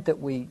the extent that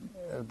we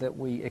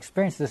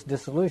experience this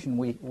dissolution,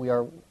 we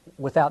are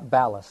without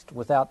ballast,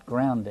 without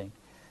grounding.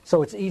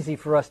 So it's easy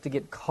for us to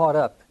get caught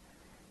up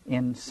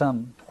in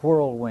some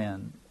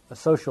whirlwind, a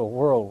social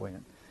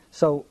whirlwind.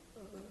 So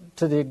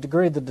to the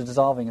degree that the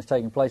dissolving is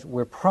taking place,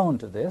 we're prone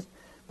to this.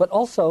 But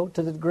also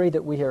to the degree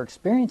that we are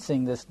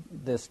experiencing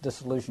this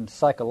dissolution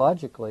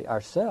psychologically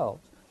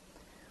ourselves,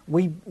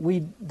 we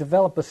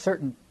develop a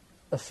certain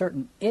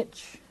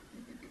itch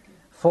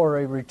for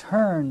a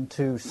return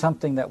to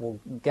something that will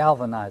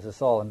galvanize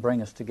us all and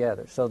bring us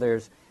together. So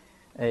there's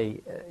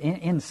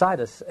inside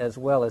us as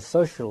well as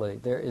socially,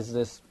 there is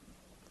this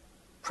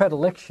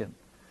predilection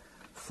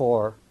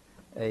for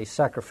a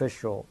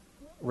sacrificial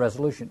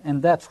resolution.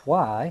 And that's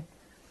why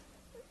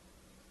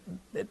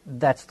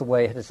that's the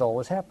way it has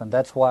always happened.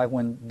 That's why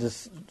when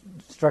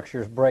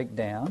structures break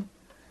down,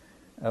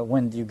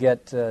 when you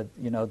get the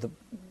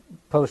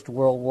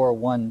post-World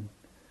War I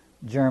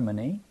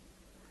Germany,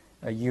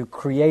 you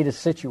create a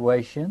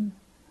situation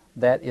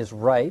that is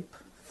ripe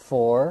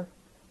for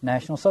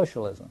National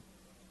Socialism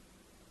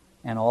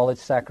and all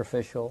its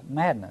sacrificial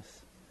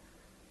madness.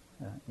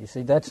 You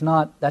see, that's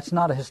not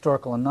a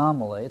historical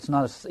anomaly. It's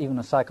not even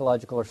a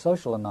psychological or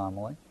social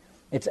anomaly.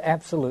 It's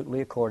absolutely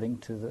according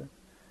to the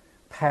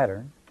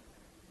pattern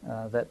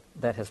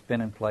that has been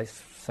in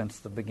place since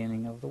the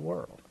beginning of the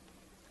world,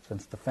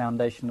 since the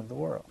foundation of the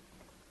world.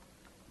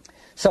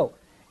 So,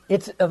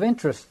 it's of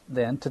interest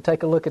then to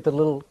take a look at the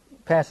little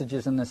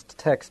passages in this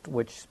text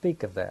which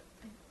speak of that.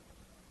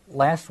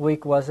 Last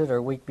week, was it,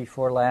 or week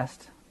before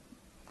last,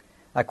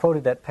 I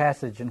quoted that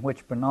passage in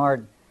which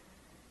Bernard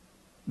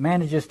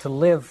manages to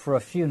live for a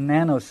few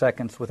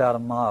nanoseconds without a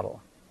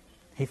model.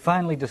 He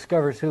finally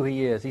discovers who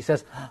he is. He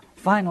says,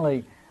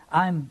 finally,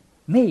 I'm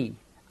me.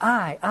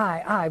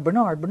 I,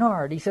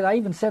 Bernard. He said, I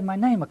even said my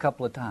name a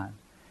couple of times.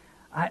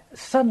 I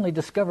suddenly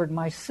discovered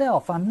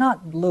myself. I'm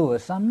not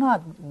Lewis. I'm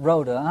not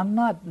Rhoda. I'm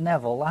not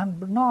Neville. I'm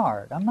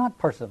Bernard. I'm not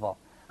Percival.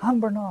 I'm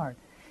Bernard.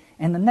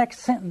 And the next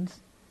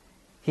sentence,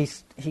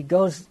 he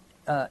goes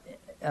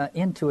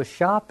into a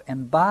shop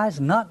and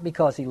buys, not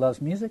because he loves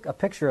music, a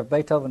picture of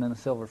Beethoven in a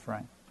silver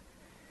frame.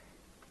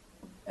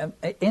 And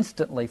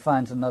instantly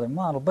finds another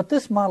model. But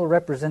this model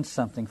represents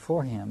something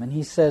for him. And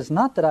he says,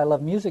 not that I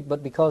love music,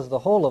 but because the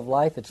whole of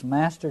life, its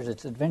masters,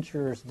 its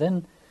adventurers,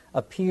 then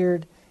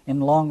appeared in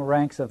long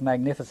ranks of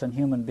magnificent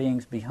human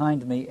beings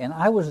behind me, and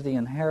I was the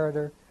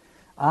inheritor,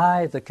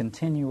 I the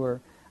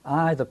continuer,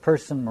 I the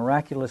person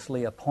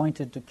miraculously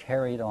appointed to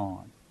carry it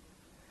on.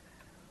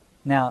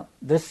 Now,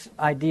 this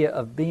idea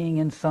of being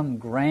in some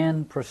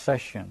grand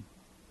procession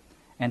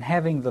and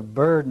having the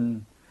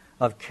burden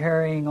of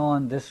carrying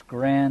on this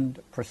grand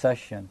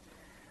procession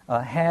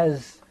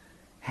has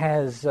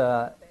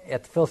at the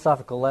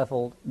philosophical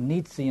level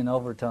Nietzschean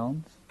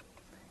overtones,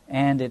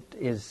 and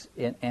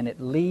it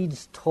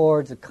leads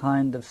towards a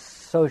kind of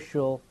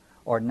social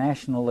or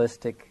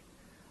nationalistic,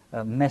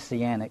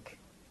 messianic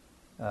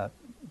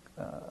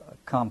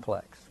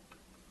complex.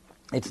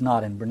 It's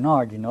not in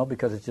Bernard,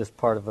 because it's just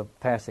part of a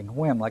passing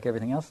whim, like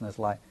everything else in his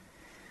life.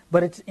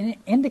 But it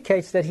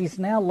indicates that he's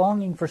now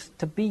longing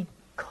to be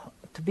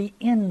to be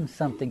in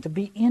something, to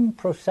be in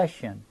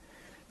procession,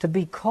 to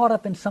be caught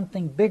up in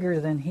something bigger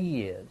than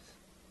he is.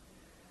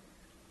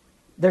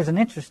 There's an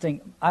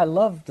interesting, I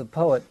love the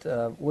poet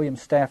William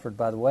Stafford,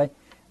 by the way,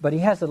 but he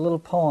has a little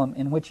poem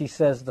in which he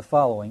says the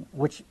following,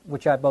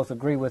 which I both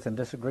agree with and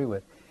disagree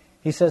with.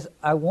 He says,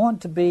 I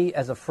want to be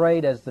as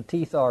afraid as the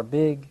teeth are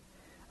big.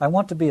 I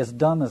want to be as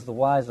dumb as the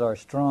wise are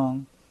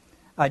strong.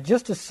 I'd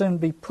just as soon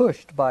be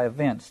pushed by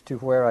events to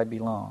where I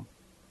belong.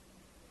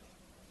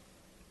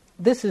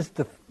 This is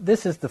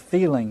the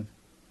feeling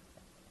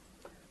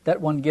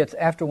that one gets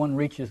after one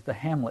reaches the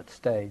Hamlet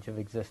stage of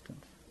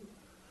existence.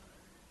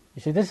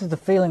 You see, this is the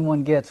feeling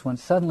one gets when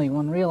suddenly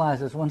one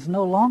realizes one's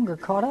no longer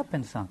caught up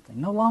in something,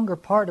 no longer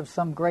part of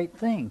some great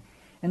thing.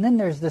 And then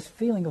there's this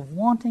feeling of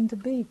wanting to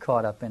be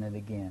caught up in it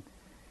again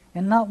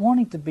and not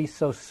wanting to be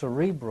so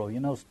cerebral. You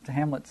know,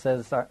 Hamlet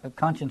says, our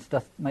conscience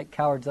doth make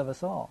cowards of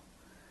us all.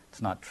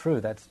 It's not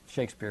true. That's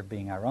Shakespeare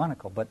being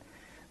ironical. But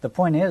the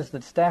point is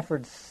that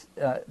Stafford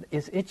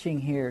is itching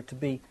here to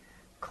be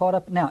caught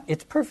up. Now,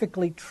 it's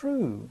perfectly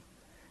true.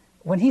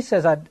 When he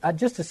says, I'd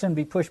just as soon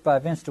be pushed by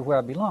events to where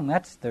I belong,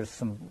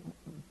 there's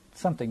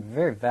something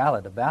very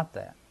valid about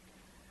that.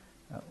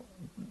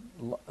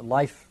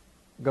 Life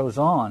goes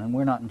on, and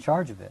we're not in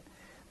charge of it.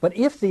 But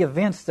if the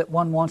events that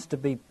one wants to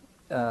be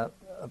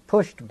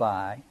pushed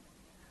by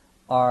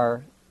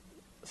are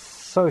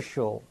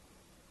social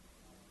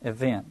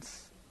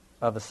events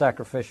of a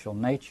sacrificial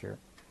nature,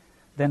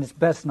 then it's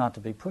best not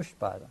to be pushed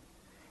by them.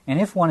 And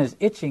if one is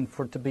itching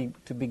to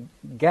be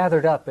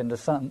gathered up in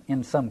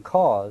some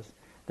cause,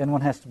 then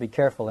one has to be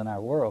careful in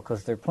our world,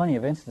 because there are plenty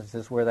of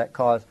instances where that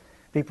cause,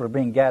 people are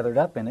being gathered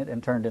up in it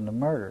and turned into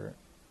murder.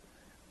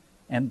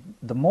 And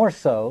the more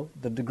so,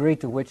 the degree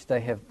to which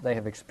they have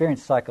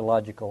experienced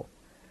psychological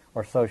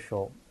or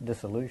social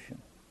dissolution.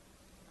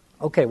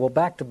 Okay, well,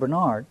 back to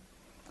Bernard.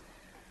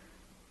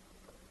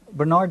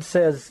 Bernard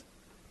says,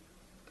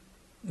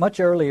 much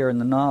earlier in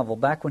the novel,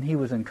 back when he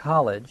was in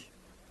college,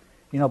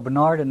 you know,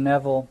 Bernard and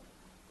Neville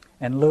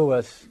and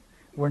Lewis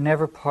were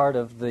never part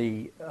of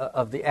the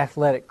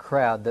athletic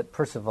crowd that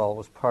Percival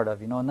was part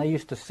of, you know, and they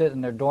used to sit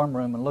in their dorm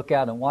room and look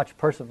out and watch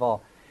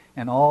Percival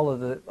and all of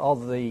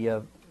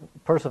the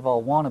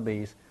Percival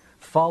wannabes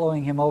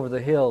following him over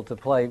the hill to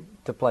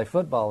play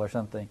football or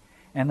something,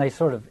 and they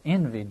sort of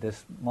envied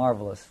this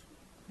marvelous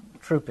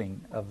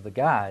trooping of the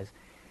guys.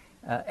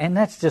 And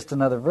that's just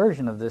another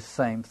version of this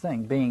same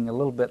thing, being a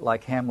little bit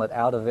like Hamlet,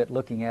 out of it,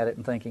 looking at it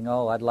and thinking,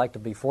 oh, I'd like to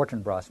be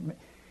Fortinbras.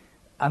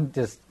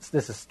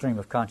 This is stream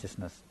of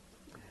consciousness.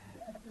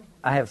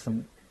 I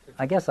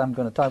guess I'm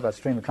going to talk about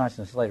stream of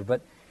consciousness later,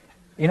 but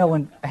you know,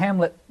 when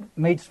Hamlet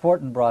meets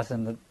Fortinbras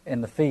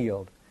in the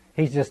field,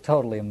 he's just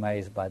totally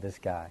amazed by this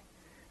guy,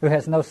 who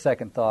has no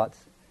second thoughts.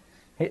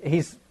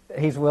 He's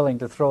willing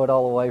to throw it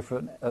all away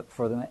for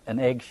an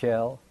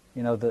eggshell.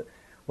 You know,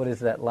 what is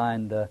that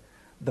line?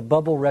 The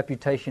bubble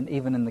reputation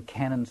even in the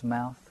cannon's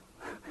mouth.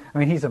 I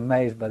mean, he's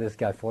amazed by this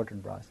guy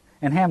Fortinbras.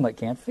 And Hamlet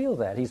can't feel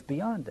that. He's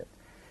beyond it.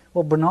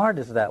 Well, Bernard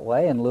is that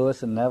way, and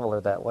Lewis and Neville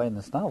are that way in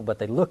this novel. But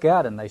they look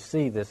out and they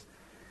see this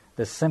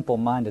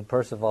simple-minded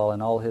Percival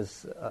and all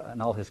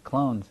his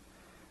clones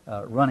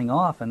running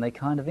off, and they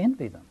kind of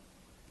envy them.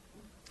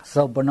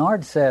 So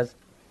Bernard says,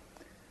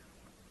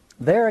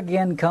 there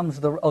again comes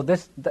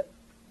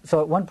so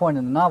at one point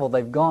in the novel,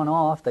 they've gone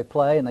off, they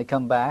play, and they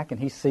come back, and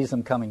he sees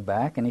them coming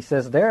back, and he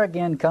says, there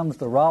again comes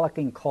the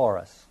rollicking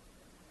chorus.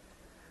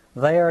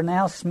 They are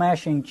now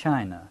smashing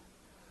China.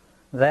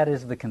 That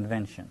is the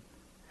convention.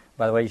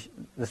 By the way,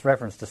 this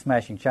reference to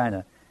smashing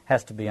China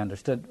has to be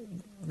understood.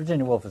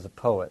 Virginia Woolf is a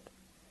poet,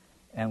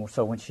 and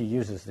so when she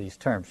uses these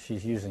terms,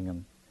 she's using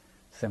them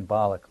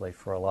symbolically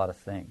for a lot of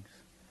things.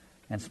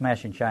 And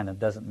smashing China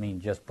doesn't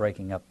mean just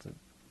breaking up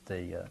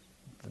the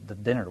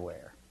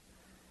dinnerware.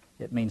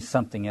 It means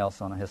something else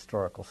on a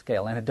historical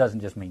scale, and it doesn't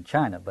just mean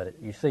China. But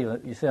you see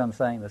what I'm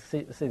saying?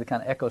 See the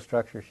kind of echo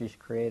structure she's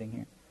creating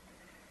here.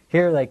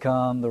 Here they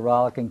come, the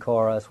rollicking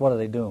chorus. What are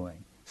they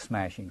doing?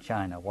 Smashing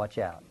China. Watch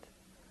out!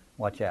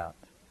 Watch out!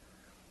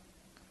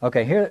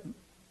 Okay,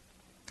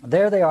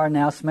 there they are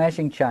now,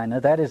 smashing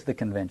China. That is the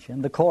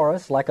convention. The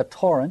chorus, like a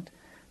torrent,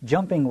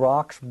 jumping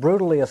rocks,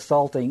 brutally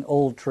assaulting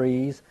old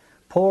trees,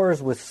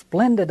 pours with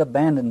splendid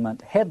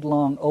abandonment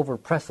headlong over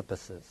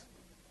precipices.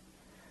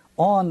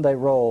 On they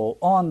roll,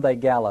 on they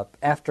gallop,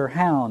 after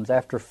hounds,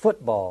 after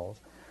footballs.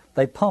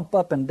 They pump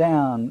up and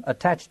down,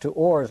 attached to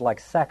oars like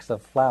sacks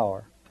of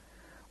flour.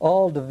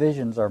 All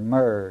divisions are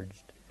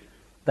merged.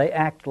 They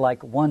act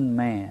like one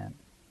man.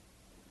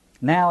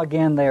 Now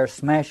again they are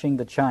smashing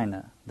the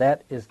China.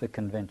 That is the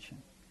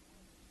convention.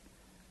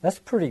 That's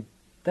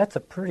a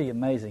pretty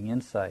amazing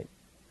insight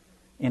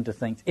into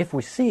things, if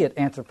we see it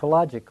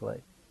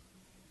anthropologically.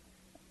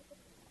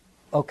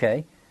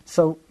 Okay,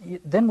 so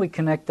then we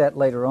connect that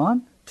later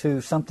on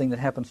to something that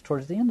happens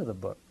towards the end of the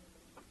book.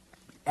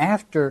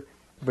 After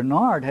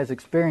Bernard has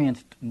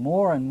experienced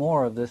more and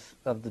more of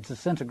the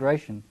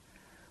disintegration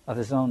of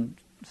his own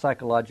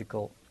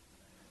psychological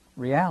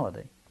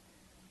reality,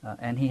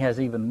 and he has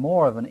even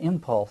more of an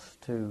impulse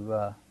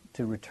to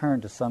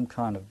return to some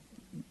kind of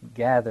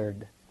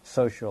gathered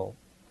social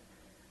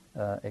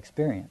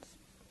experience.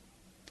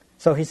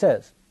 So he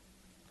says,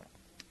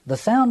 the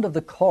sound of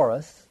the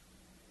chorus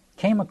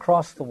came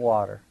across the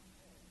water,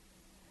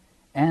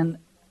 and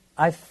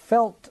I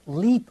felt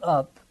leap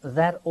up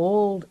that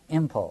old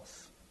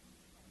impulse.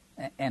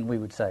 And we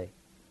would say,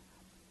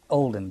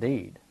 old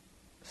indeed,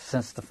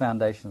 since the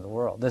foundation of the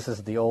world. This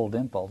is the old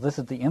impulse. This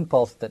is the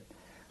impulse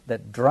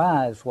that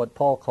drives what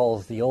Paul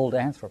calls the old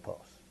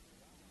anthropos.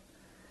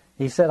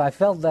 He said, I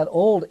felt that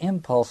old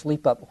impulse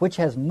leap up, which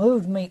has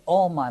moved me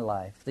all my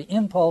life, the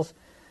impulse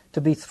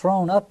to be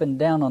thrown up and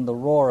down on the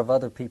roar of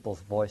other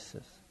people's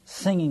voices,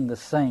 singing the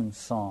same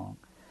song,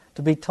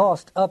 to be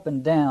tossed up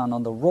and down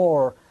on the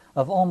roar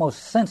of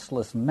almost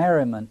senseless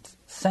merriment,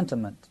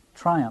 sentiment,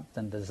 triumph,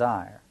 and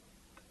desire.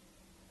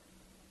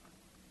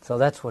 So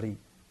that's what he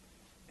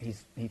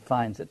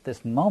finds at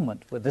this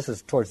moment. But this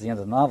is towards the end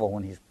of the novel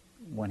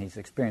when he's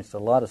experienced a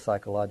lot of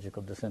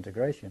psychological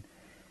disintegration.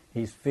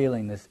 He's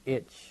feeling this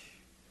itch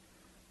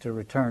to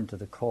return to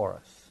the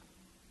chorus.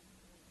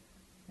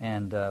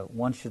 And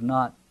one should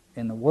not,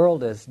 in a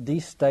world as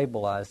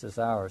destabilized as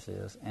ours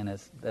is, and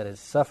that is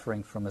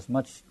suffering from as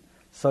much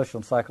social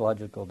and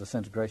psychological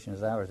disintegration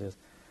as ours is,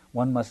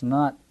 one must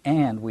not,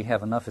 and we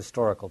have enough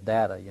historical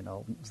data,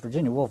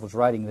 Virginia Woolf was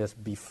writing this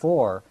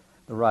before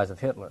the rise of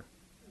Hitler.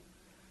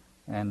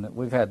 And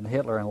we've had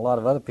Hitler and a lot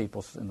of other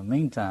people in the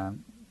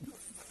meantime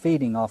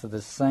feeding off of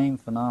this same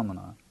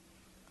phenomenon.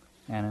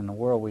 And in the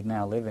world we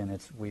now live in,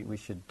 we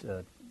should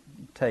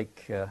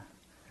take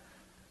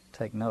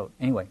note.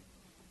 Anyway,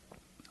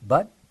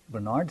 but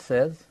Bernard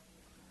says,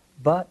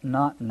 but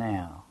not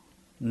now.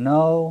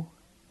 No,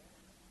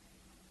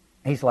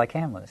 he's like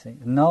Hamlet, see?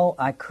 No,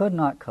 I could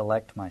not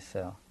collect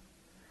myself.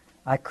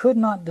 I could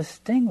not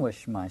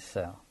distinguish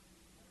myself.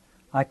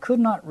 I could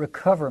not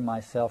recover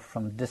myself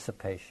from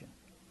dissipation.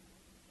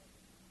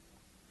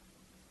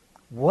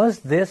 Was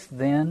this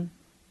then,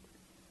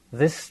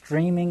 this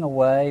streaming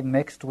away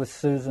mixed with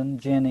Susan,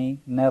 Jenny,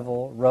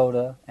 Neville,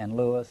 Rhoda, and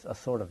Lewis, a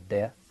sort of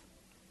death?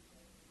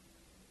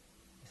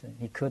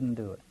 He couldn't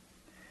do it.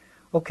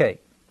 Okay.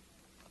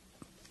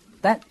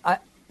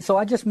 So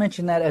I just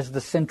mentioned that as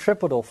the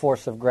centripetal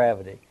force of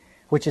gravity,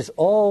 which is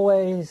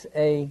always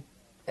a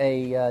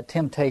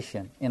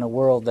temptation in a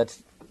world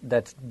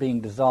that's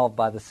being dissolved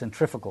by the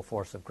centrifugal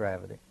force of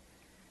gravity.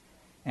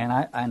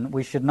 And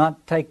we should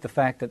not take the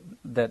fact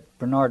that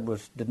Bernard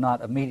did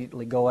not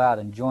immediately go out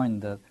and join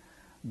the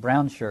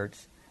brown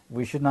shirts.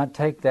 We should not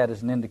take that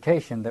as an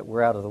indication that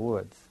we're out of the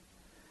woods.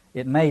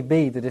 It may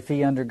be that if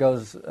he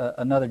undergoes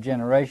another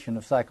generation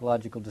of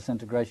psychological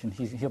disintegration,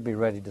 he'll be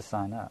ready to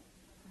sign up.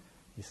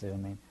 You see what I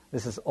mean?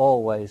 This is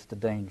always the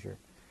danger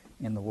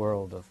in the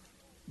world of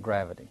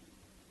gravity.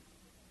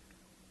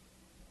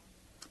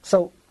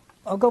 So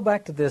I'll go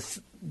back to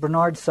this,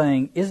 Bernard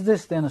saying, is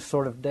this then a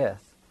sort of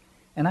death?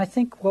 And I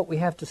think what we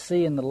have to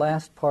see in the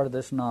last part of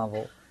this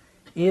novel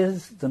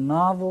is the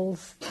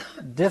novel's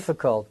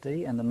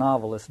difficulty and the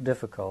novelist's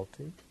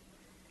difficulty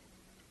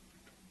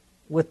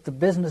with the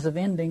business of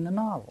ending the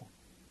novel.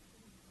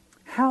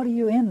 How do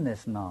you end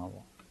this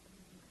novel?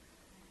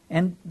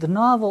 And the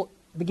novel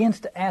begins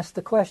to ask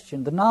the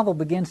question. The novel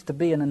begins to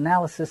be an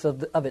analysis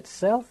of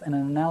itself and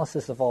an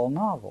analysis of all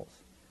novels.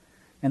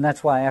 And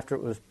that's why after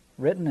it was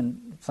written,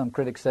 and some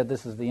critics said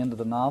this is the end of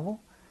the novel,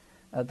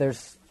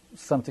 there's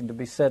something to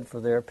be said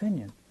for their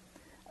opinion.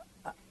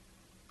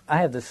 I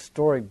have this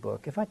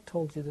storybook. Have I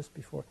told you this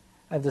before?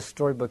 I have this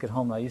storybook at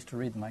home that I used to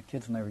read to my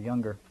kids when they were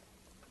younger,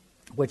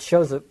 which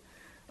shows a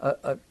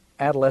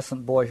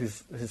adolescent boy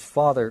whose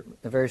father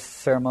very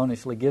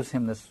ceremoniously gives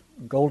him this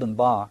golden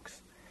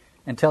box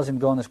and tells him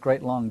to go on this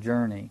great long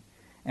journey.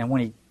 And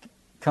when he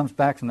comes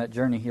back from that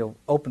journey, he'll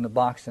open the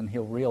box and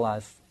he'll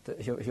realize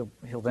that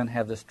he'll then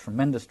have this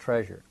tremendous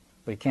treasure,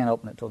 but he can't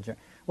open it till journey.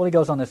 Well, he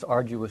goes on this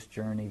arduous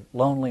journey,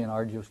 lonely and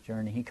arduous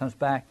journey. He comes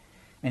back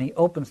and he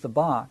opens the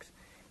box.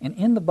 And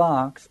in the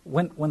box,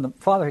 when the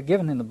father had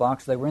given him the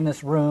box, they were in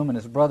this room and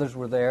his brothers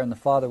were there and the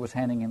father was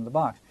handing him the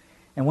box.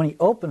 And when he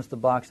opens the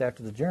box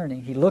after the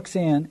journey, he looks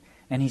in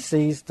and he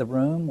sees the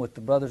room with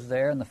the brothers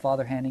there and the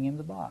father handing him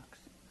the box.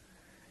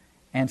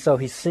 And so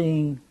he's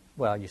seeing,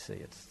 well, you see,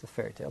 it's a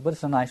fairy tale, but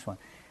it's a nice one.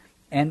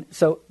 And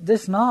so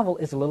this novel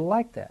is a little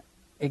like that.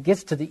 It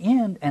gets to the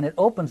end and it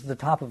opens the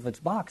top of its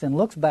box and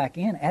looks back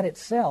in at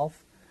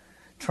itself,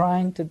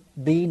 trying to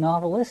be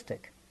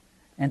novelistic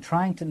and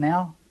trying to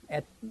now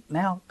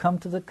come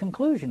to the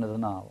conclusion of the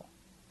novel.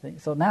 See?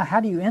 So now how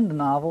do you end a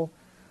novel?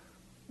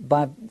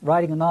 By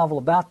writing a novel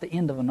about the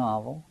end of a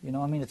novel.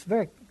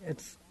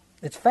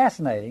 It's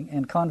fascinating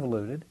and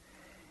convoluted.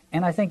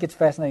 And I think it's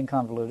fascinating and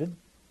convoluted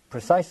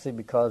precisely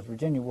because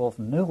Virginia Woolf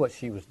knew what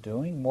she was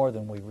doing more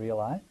than we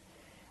realize,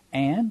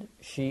 and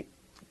she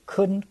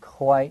couldn't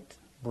quite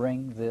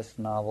bring this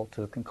novel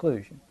to a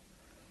conclusion.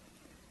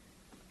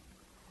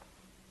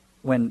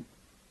 When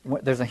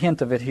there's a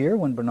hint of it here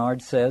when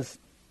Bernard says,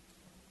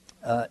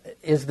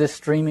 is this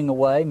streaming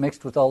away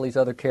mixed with all these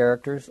other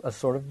characters a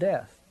sort of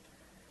death?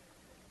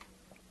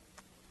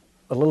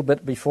 A little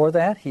bit before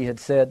that, he had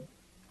said,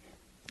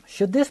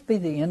 should this be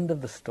the end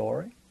of the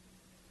story?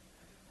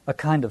 a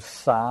kind of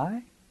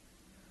sigh,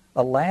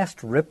 a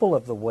last ripple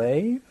of the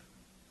wave?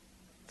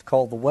 It's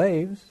called the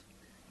waves.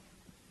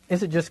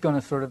 Is it just going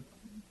to sort of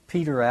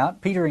peter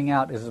out? Petering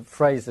out is a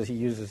phrase that he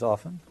uses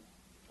often.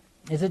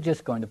 Is it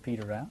just going to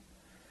peter out?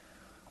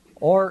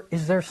 Or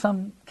is there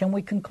can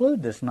we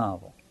conclude this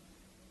novel?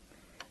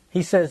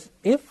 He says,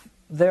 if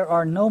there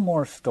are no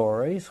more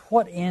stories,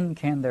 what end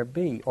can there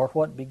be, or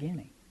what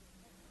beginning?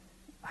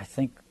 I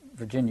think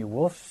Virginia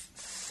Woolf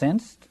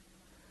sensed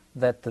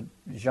that the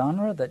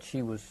genre that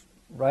she was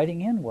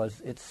writing in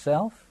was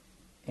itself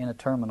in a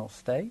terminal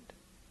state.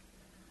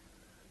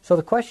 So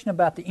the question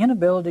about the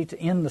inability to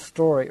end the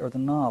story or the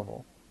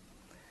novel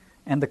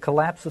and the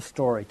collapse of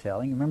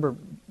storytelling, remember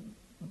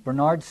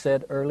Bernard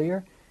said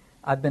earlier,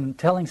 I've been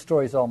telling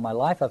stories all my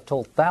life. I've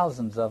told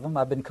thousands of them.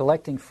 I've been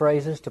collecting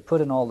phrases to put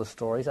in all the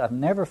stories. I've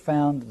never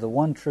found the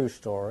one true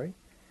story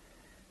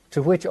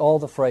to which all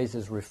the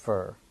phrases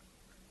refer.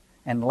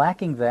 And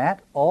lacking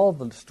that, all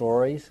the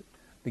stories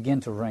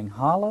begin to ring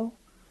hollow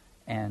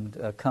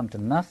and come to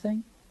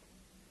nothing.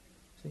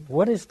 See,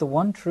 what is the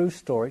one true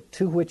story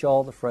to which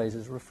all the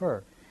phrases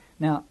refer?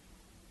 Now,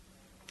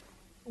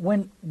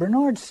 when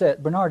Bernard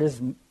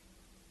is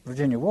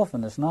Virginia Woolf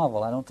in this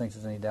novel, I don't think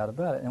there's any doubt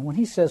about it. And when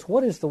he says,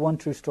 what is the one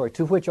true story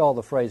to which all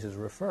the phrases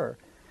refer,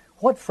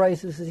 what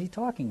phrases is he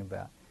talking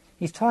about?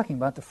 He's talking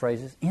about the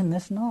phrases in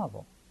this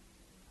novel.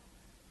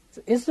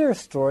 So is there a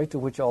story to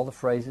which all the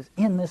phrases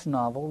in this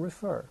novel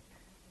refer?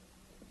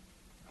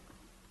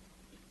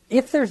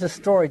 If there's a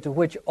story to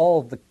which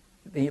all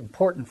the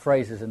important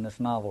phrases in this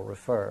novel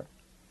refer,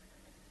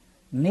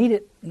 need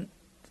it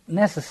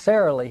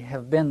necessarily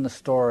have been the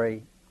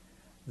story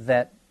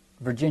that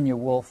Virginia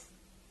Woolf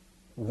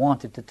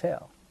wanted to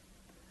tell?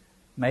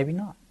 Maybe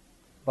not.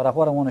 But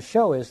what I want to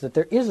show is that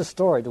there is a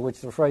story to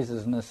which the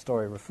phrases in this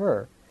story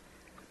refer,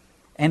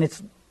 and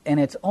it's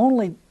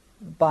only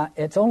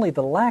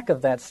the lack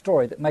of that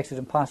story that makes it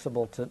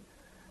impossible to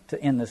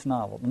end this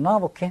novel. The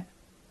novel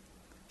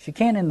she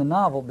can't end the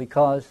novel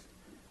because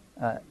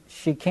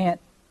she can't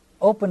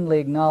openly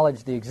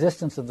acknowledge the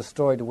existence of the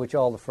story to which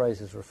all the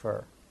phrases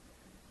refer.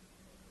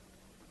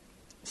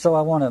 So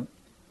I want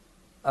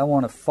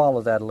to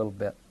follow that a little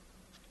bit.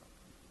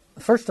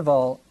 First of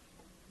all,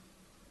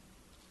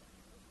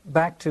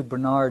 back to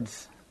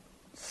Bernard's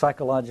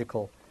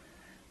psychological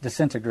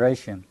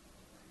disintegration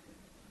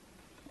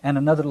and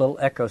another little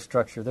echo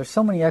structure. There's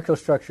so many echo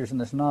structures in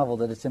this novel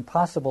that it's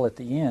impossible at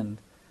the end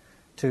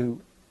to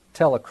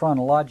tell a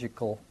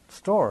chronological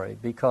story,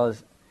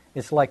 because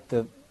it's like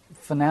the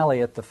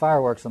finale at the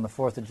fireworks on the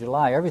 4th of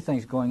July.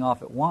 Everything's going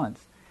off at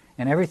once,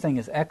 and everything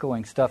is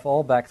echoing stuff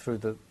all back through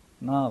the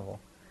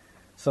novel.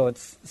 So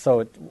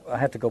I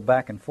have to go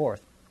back and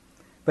forth.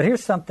 But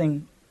here's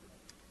something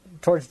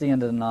towards the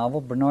end of the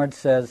novel. Bernard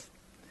says,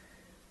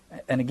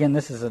 and again,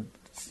 this is a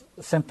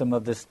symptom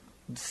of this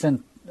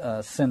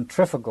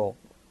centrifugal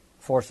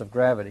force of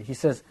gravity. He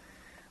says,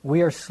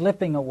 we are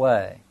slipping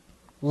away.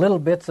 Little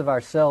bits of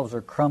ourselves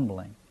are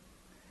crumbling.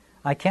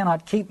 I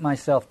cannot keep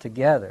myself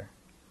together.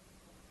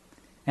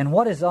 And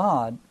what is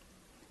odd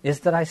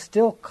is that I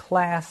still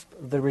clasp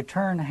the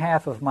return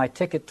half of my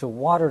ticket to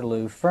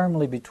Waterloo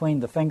firmly between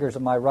the fingers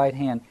of my right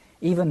hand,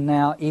 even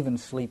now, even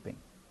sleeping.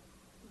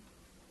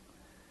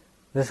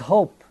 This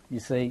hope, you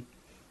see,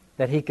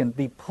 that he can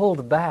be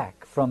pulled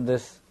back from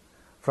this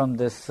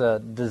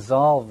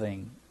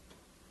dissolving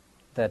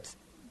that's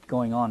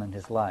going on in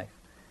his life.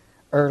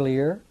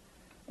 Earlier,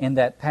 in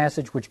that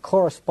passage which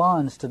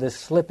corresponds to this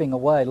slipping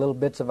away, little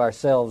bits of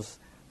ourselves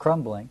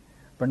crumbling,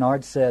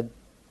 Bernard said,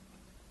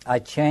 I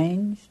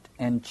changed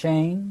and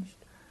changed,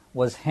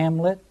 was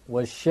Hamlet,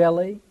 was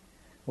Shelley,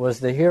 was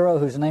the hero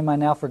whose name I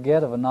now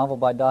forget of a novel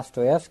by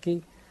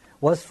Dostoevsky,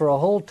 was for a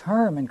whole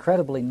term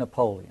incredibly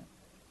Napoleon.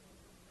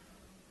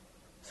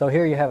 So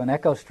here you have an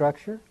echo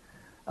structure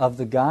of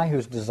the guy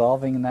who's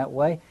dissolving in that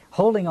way,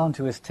 holding on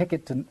to his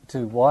ticket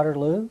to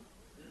Waterloo,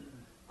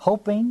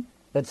 hoping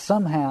that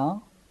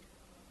somehow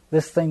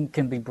this thing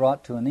can be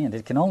brought to an end.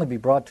 It can only be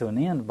brought to an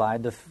end by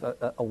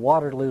a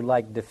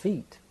Waterloo-like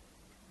defeat.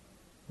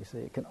 You see,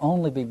 it can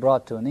only be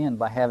brought to an end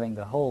by having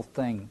the whole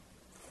thing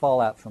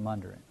fall out from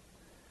under him.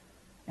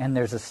 And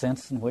there's a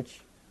sense in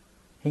which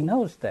he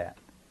knows that,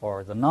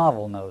 or the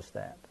novel knows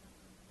that.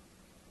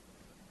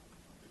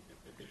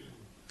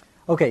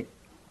 Okay,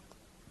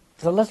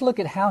 so let's look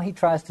at how he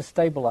tries to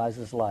stabilize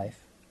his life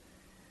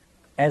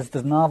as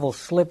the novel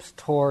slips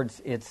towards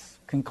its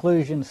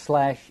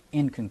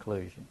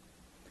conclusion/inconclusion.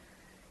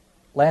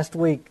 Last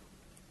week,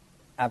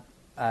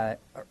 or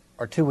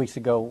 2 weeks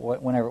ago,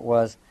 whenever it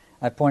was,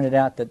 I pointed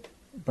out that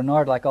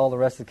Bernard, like all the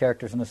rest of the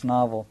characters in this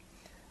novel,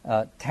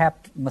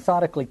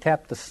 methodically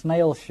tapped the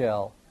snail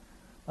shell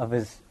of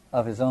his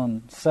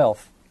own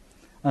self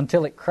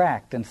until it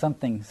cracked and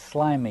something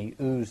slimy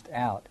oozed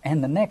out.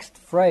 And the next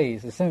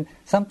phrase, as soon as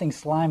something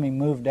slimy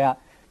moved out,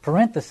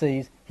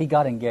 parentheses, he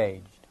got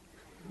engaged.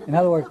 In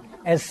other words,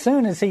 as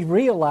soon as he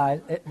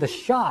realized, the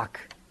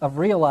shock of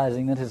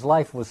realizing that his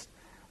life was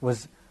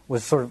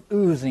sort of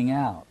oozing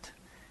out,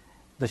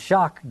 the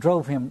shock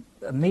drove him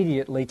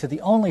immediately to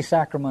the only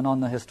sacrament on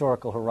the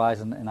historical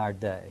horizon in our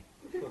day.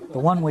 The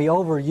one we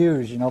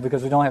overuse,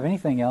 because we don't have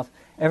anything else.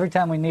 Every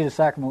time we need a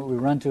sacrament, we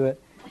run to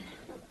it.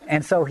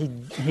 And so he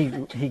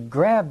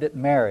grabbed at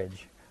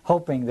marriage,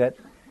 hoping that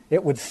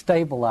it would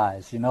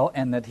stabilize,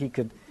 and that he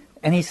could.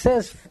 And he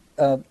says,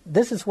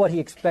 this is what he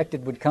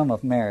expected would come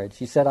of marriage.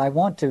 He said, I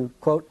want to,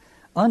 quote,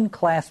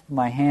 unclasp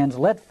my hands,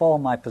 let fall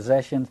my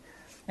possessions,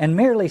 and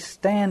merely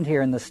stand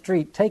here in the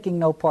street, taking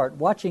no part,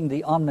 watching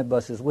the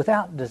omnibuses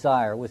without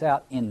desire,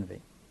 without envy.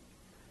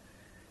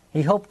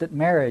 He hoped that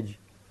marriage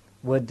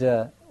would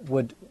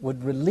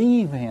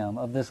relieve him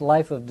of this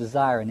life of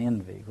desire and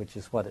envy, which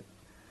is what it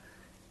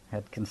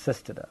had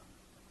consisted of.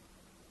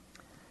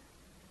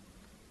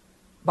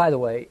 By the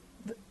way,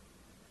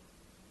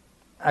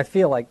 I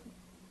feel like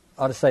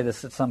I ought to say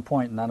this at some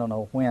point, and I don't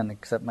know when,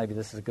 except maybe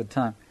this is a good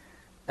time.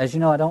 As you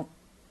know, I don't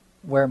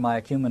wear my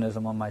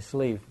ecumenism on my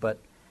sleeve, but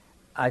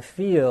I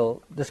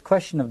feel this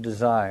question of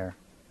desire,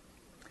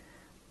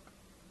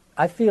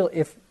 I feel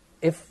if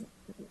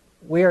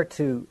we are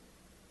to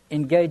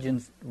engage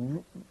in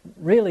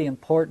really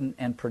important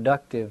and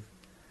productive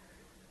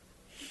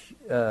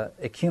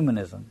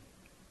ecumenism,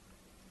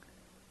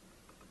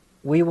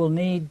 we will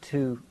need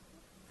to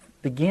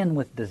begin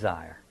with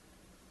desire.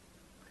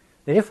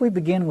 That if we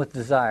begin with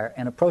desire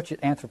and approach it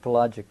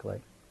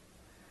anthropologically,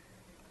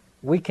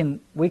 we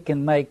can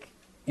make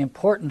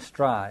important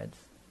strides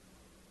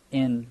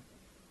in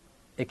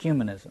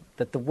ecumenism.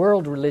 That the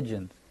world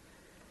religions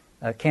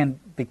can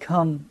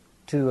become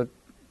to a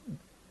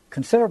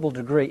considerable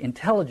degree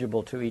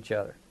intelligible to each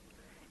other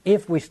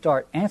if we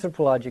start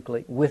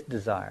anthropologically with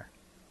desire,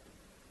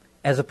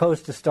 as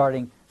opposed to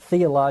starting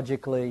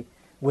theologically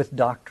with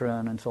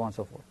doctrine and so on and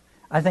so forth.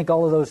 I think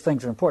all of those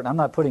things are important. I'm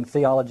not putting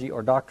theology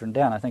or doctrine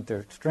down. I think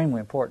they're extremely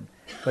important.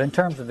 But in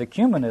terms of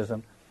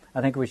ecumenism,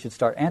 I think we should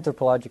start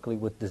anthropologically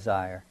with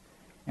desire,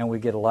 and we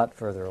get a lot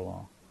further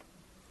along.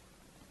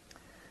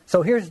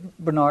 So here's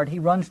Bernard. He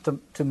runs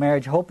to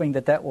marriage hoping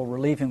that will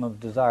relieve him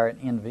of desire and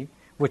envy,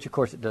 which of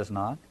course it does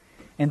not.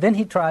 And then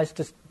he tries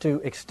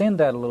to extend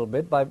that a little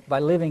bit by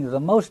living the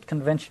most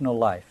conventional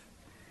life.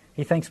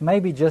 He thinks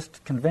maybe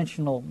just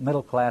conventional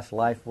middle-class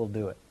life will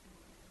do it.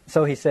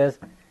 So he says,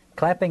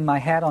 clapping my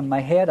hat on my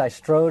head, I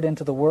strode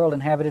into the world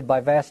inhabited by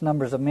vast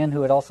numbers of men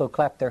who had also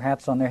clapped their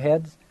hats on their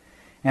heads.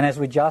 And as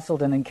we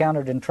jostled and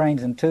encountered in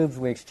trains and tubes,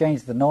 we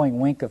exchanged the knowing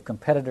wink of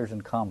competitors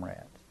and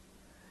comrades.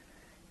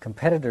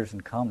 Competitors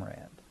and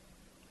comrades.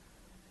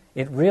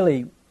 It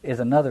really is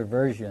another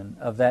version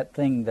of that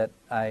thing that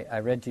I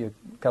read to you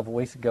a couple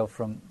weeks ago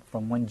from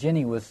when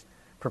Jenny was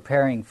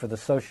preparing for the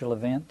social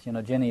event.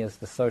 Jenny is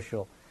the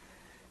social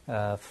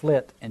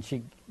flit, and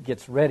she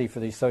gets ready for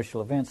these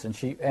social events.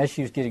 And as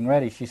she's getting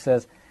ready, she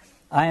says,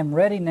 I am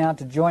ready now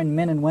to join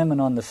men and women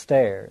on the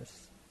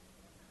stairs.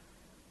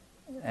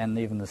 And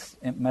even the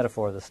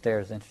metaphor of the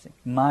stairs is interesting.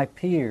 My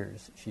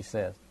peers, she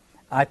says.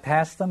 I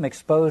pass them,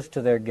 exposed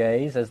to their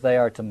gaze as they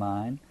are to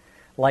mine.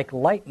 Like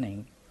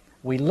lightning,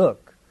 we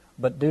look,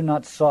 but do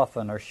not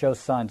soften or show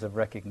signs of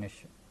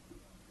recognition.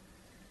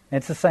 And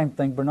it's the same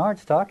thing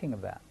Bernard's talking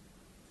about.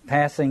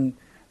 Passing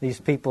these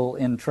people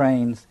in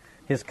trains,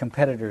 his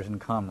competitors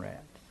and comrades.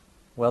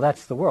 Well,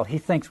 that's the world. He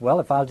thinks, well,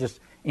 if I'll just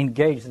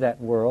engage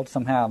that world,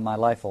 somehow my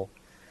life will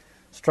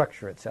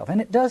structure itself. And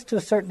it does to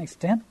a certain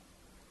extent.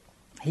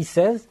 He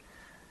says,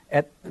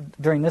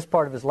 during this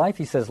part of his life,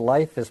 he says,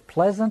 life is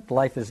pleasant,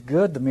 life is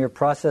good, the mere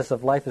process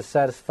of life is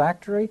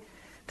satisfactory.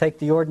 Take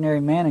the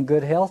ordinary man in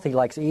good health. He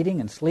likes eating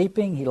and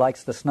sleeping. He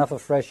likes the snuff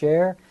of fresh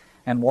air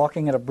and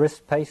walking at a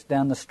brisk pace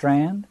down the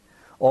Strand.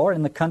 Or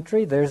in the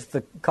country, there's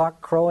the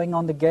cock crowing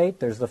on the gate,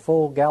 there's the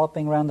foal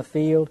galloping around the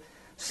field.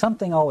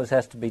 Something always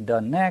has to be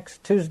done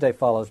next. Tuesday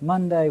follows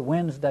Monday,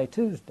 Wednesday,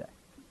 Tuesday.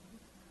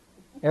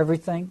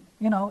 Everything,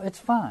 it's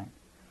fine.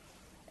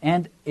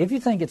 And if you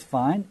think it's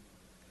fine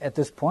at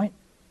this point,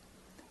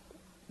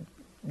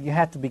 you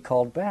have to be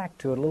called back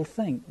to a little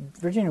thing.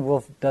 Virginia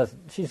Woolf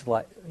she's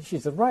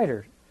a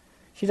writer.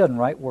 She doesn't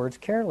write words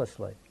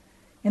carelessly.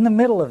 In the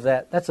middle of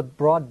that's a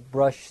broad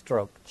brush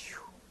stroke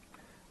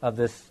of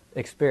this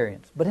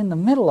experience. But in the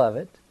middle of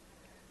it,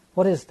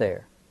 what is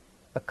there?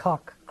 A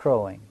cock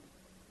crowing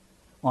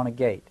on a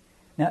gate.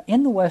 Now,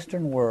 in the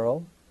Western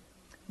world,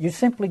 you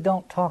simply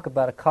don't talk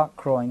about a cock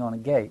crowing on a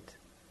gate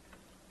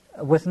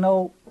with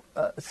no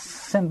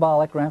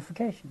symbolic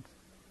ramifications.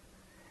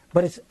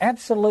 But it's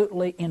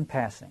absolutely in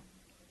passing.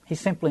 He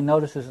simply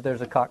notices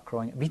there's a cock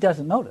crowing. He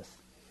doesn't notice.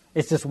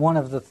 It's just one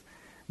of the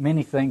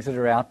many things that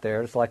are out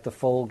there. It's like the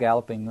foal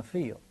galloping the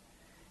field.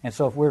 And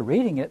so if we're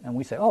reading it and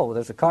we say, oh,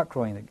 there's a cock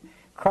crowing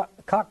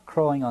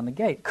on the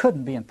gate,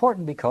 couldn't be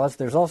important because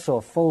there's also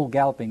a foal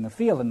galloping the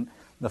field, and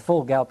the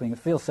foal galloping the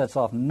field sets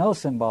off no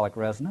symbolic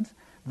resonance.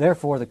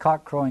 Therefore, the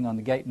cock crowing on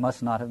the gate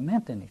must not have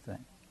meant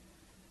anything.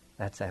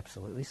 That's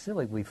absolutely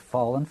silly. We've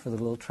fallen for the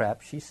little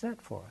trap she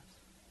set for us.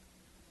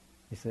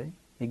 You see?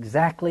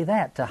 Exactly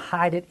that, to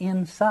hide it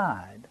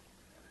inside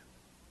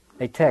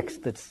a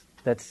text that's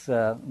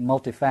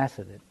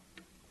multifaceted.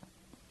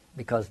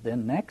 Because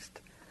then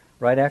next,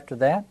 right after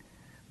that,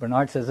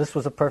 Bernard says this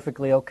was a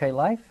perfectly okay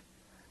life,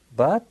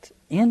 but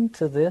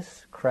into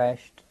this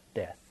crashed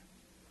death.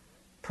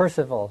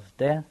 Percival's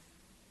death.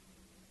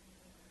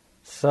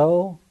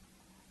 So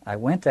I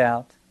went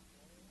out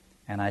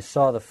and I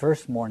saw the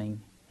first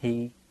morning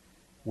he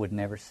would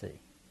never see.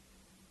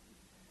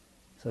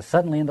 So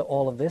suddenly into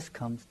all of this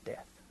comes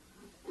death.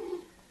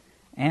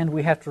 And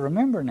we have to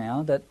remember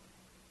now that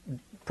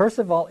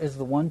Percival is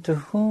the one to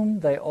whom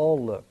they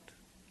all looked,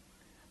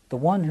 the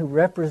one who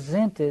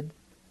represented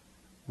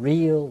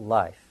real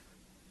life.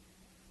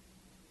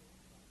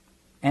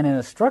 And in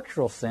a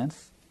structural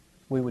sense,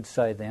 we would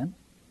say then,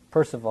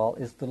 Percival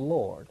is the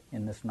Lord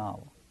in this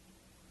novel.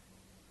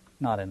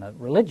 Not in a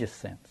religious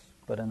sense,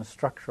 but in a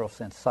structural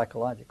sense,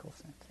 psychological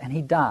sense. And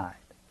he died.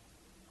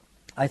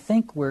 I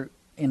think we're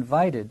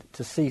invited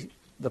to see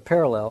the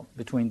parallel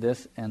between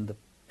this and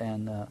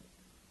the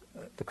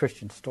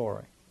Christian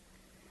story.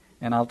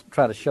 And I'll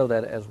try to show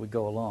that as we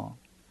go along.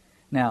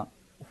 Now,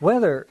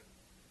 whether,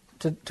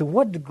 to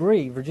what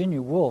degree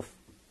Virginia Woolf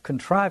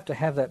contrived to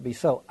have that be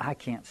so, I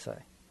can't say.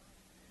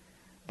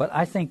 But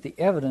I think the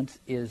evidence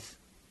is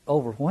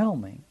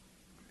overwhelming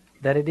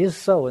that it is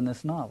so in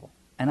this novel.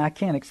 And I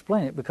can't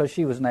explain it because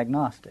she was an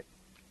agnostic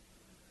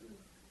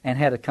and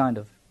had a kind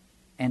of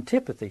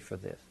antipathy for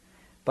this.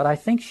 But I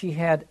think she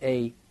had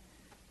a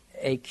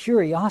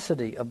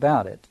curiosity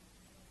about it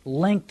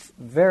linked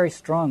very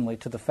strongly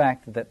to the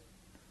fact that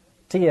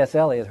T.S.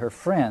 Eliot, her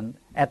friend,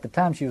 at the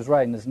time she was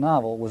writing this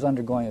novel, was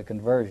undergoing a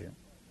conversion.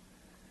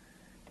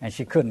 And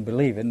she couldn't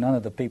believe it. None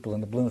of the people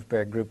in the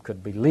Bloomsbury group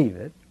could believe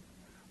it.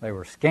 They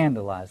were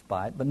scandalized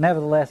by it. But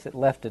nevertheless, it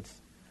left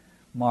its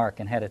mark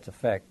and had its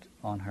effect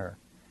on her.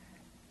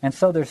 And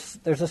so there's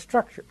a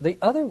structure. The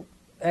other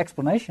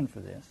explanation for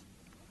this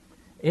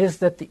is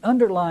that the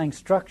underlying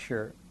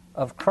structure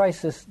of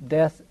crisis,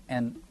 death,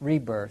 and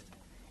rebirth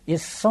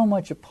is so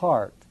much a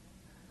part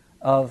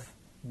of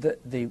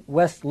the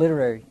West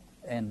literary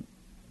and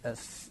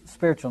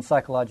spiritual and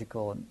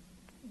psychological and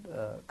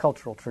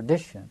cultural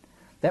tradition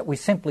that we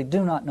simply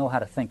do not know how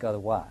to think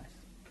otherwise,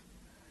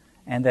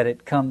 and that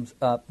it comes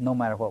up no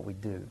matter what we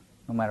do,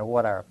 no matter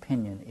what our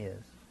opinion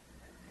is.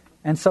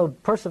 And so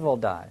Percival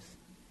dies.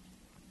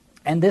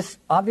 And this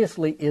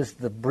obviously is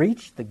the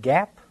breach, the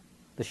gap,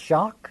 the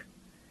shock.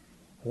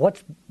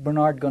 What's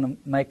Bernard going to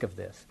make of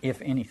this, if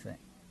anything?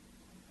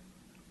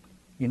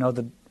 You know,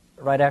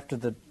 right after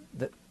the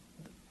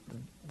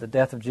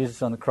death of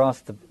Jesus on the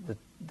cross,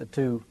 the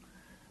two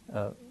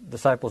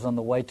disciples on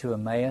the way to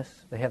Emmaus,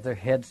 they have their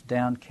heads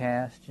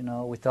downcast. You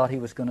know, we thought he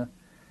was going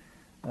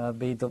to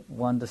be the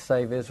one to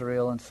save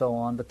Israel and so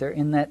on, but they're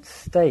in that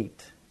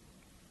state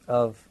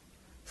of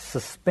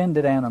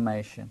suspended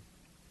animation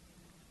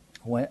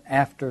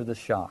after the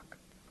shock.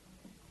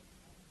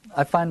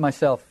 I find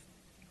myself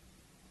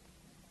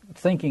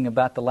thinking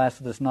about the last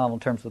of this novel in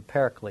terms of the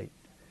Paraclete.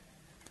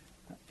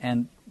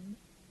 And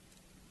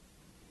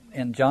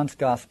in John's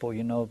Gospel,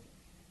 you know,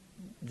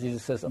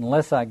 Jesus says,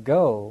 "Unless I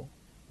go,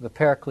 the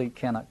Paraclete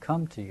cannot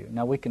come to you."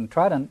 Now we can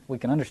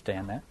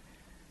understand that.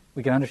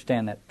 We can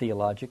understand that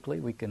theologically.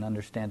 We can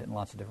understand it in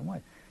lots of different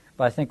ways.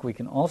 But I think we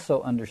can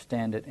also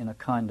understand it in a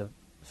kind of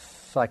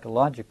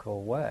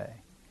psychological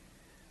way.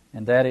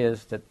 And that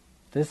is that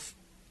this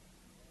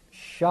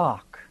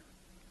shock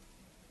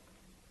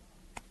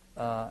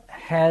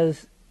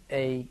has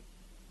a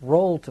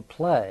role to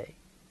play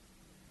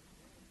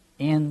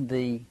in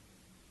the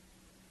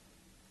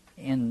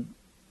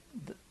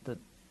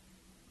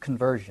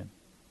conversion,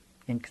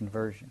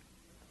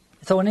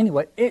 So in any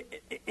way,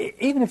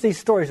 even if these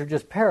stories are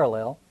just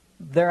parallel,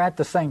 they're at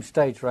the same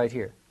stage right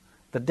here.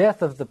 The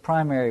death of the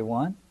primary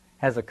one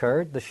has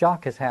occurred, the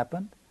shock has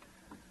happened,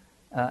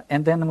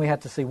 and then we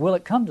have to see, will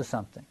it come to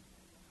something?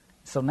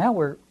 So now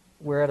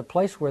we're at a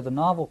place where the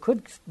novel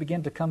could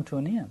begin to come to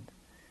an end.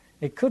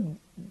 It could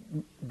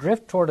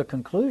drift toward a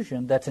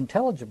conclusion that's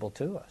intelligible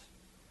to us.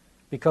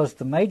 Because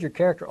the major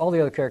character, all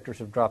the other characters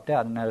have dropped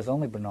out, and that is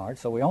only Bernard,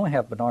 so we only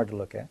have Bernard to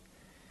look at.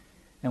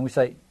 And we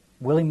say,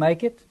 will he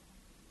make it?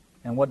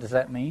 And what does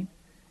that mean?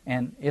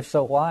 And if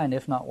so, why? And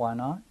if not, why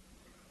not?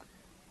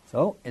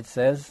 So it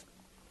says,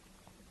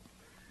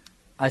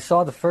 I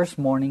saw the first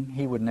morning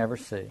he would never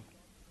see.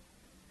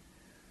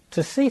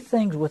 To see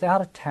things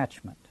without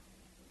attachment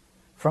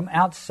from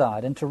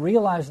outside and to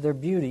realize their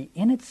beauty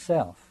in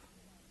itself,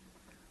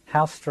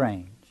 how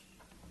strange.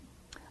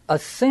 A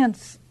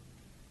sense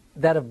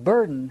that a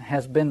burden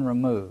has been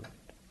removed.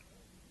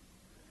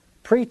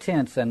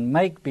 Pretense and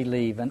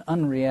make-believe and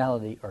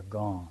unreality are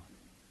gone.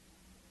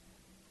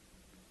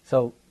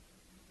 So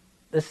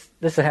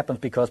this happens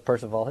because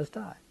Percival has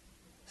died.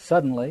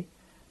 Suddenly,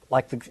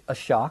 like a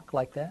shock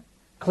like that,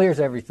 clears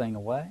everything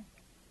away.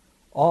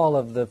 All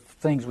of the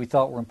things we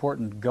thought were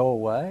important go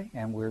away,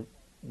 and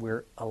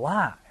we're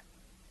alive.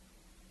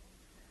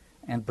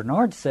 And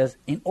Bernard says,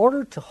 in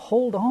order to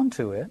hold on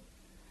to it,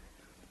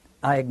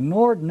 I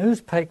ignored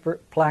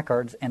newspaper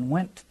placards and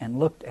went and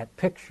looked at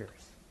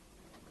pictures.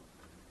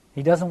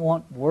 He doesn't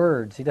want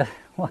words. He doesn't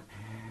want,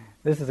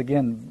 this is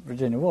again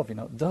Virginia Woolf,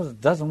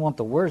 doesn't want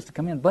the words to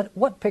come in. But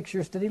what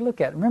pictures did he look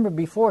at? Remember,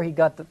 before he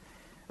got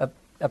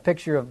a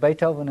picture of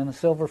Beethoven in a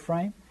silver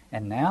frame,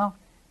 and now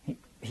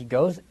he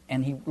goes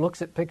and he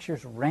looks at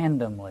pictures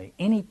randomly.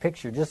 Any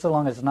picture, just so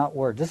long as it's not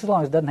words, just as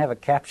long as it doesn't have a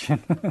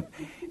caption.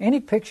 Any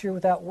picture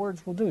without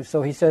words will do.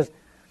 So he says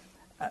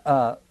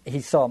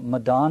he saw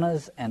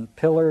Madonnas and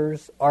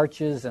pillars,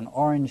 arches, and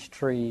orange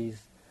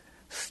trees,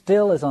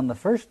 still as on the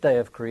first day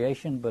of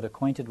creation, but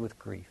acquainted with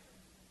grief.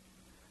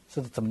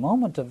 So it's a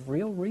moment of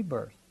real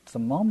rebirth. It's a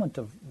moment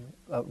of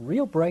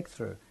real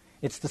breakthrough.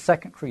 It's the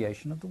second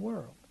creation of the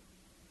world.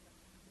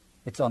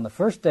 It's on the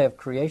first day of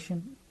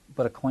creation,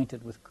 but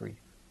acquainted with grief.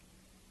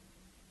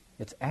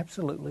 It's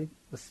absolutely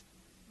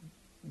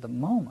the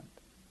moment.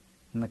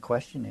 And the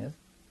question is,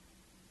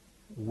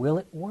 will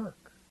it work?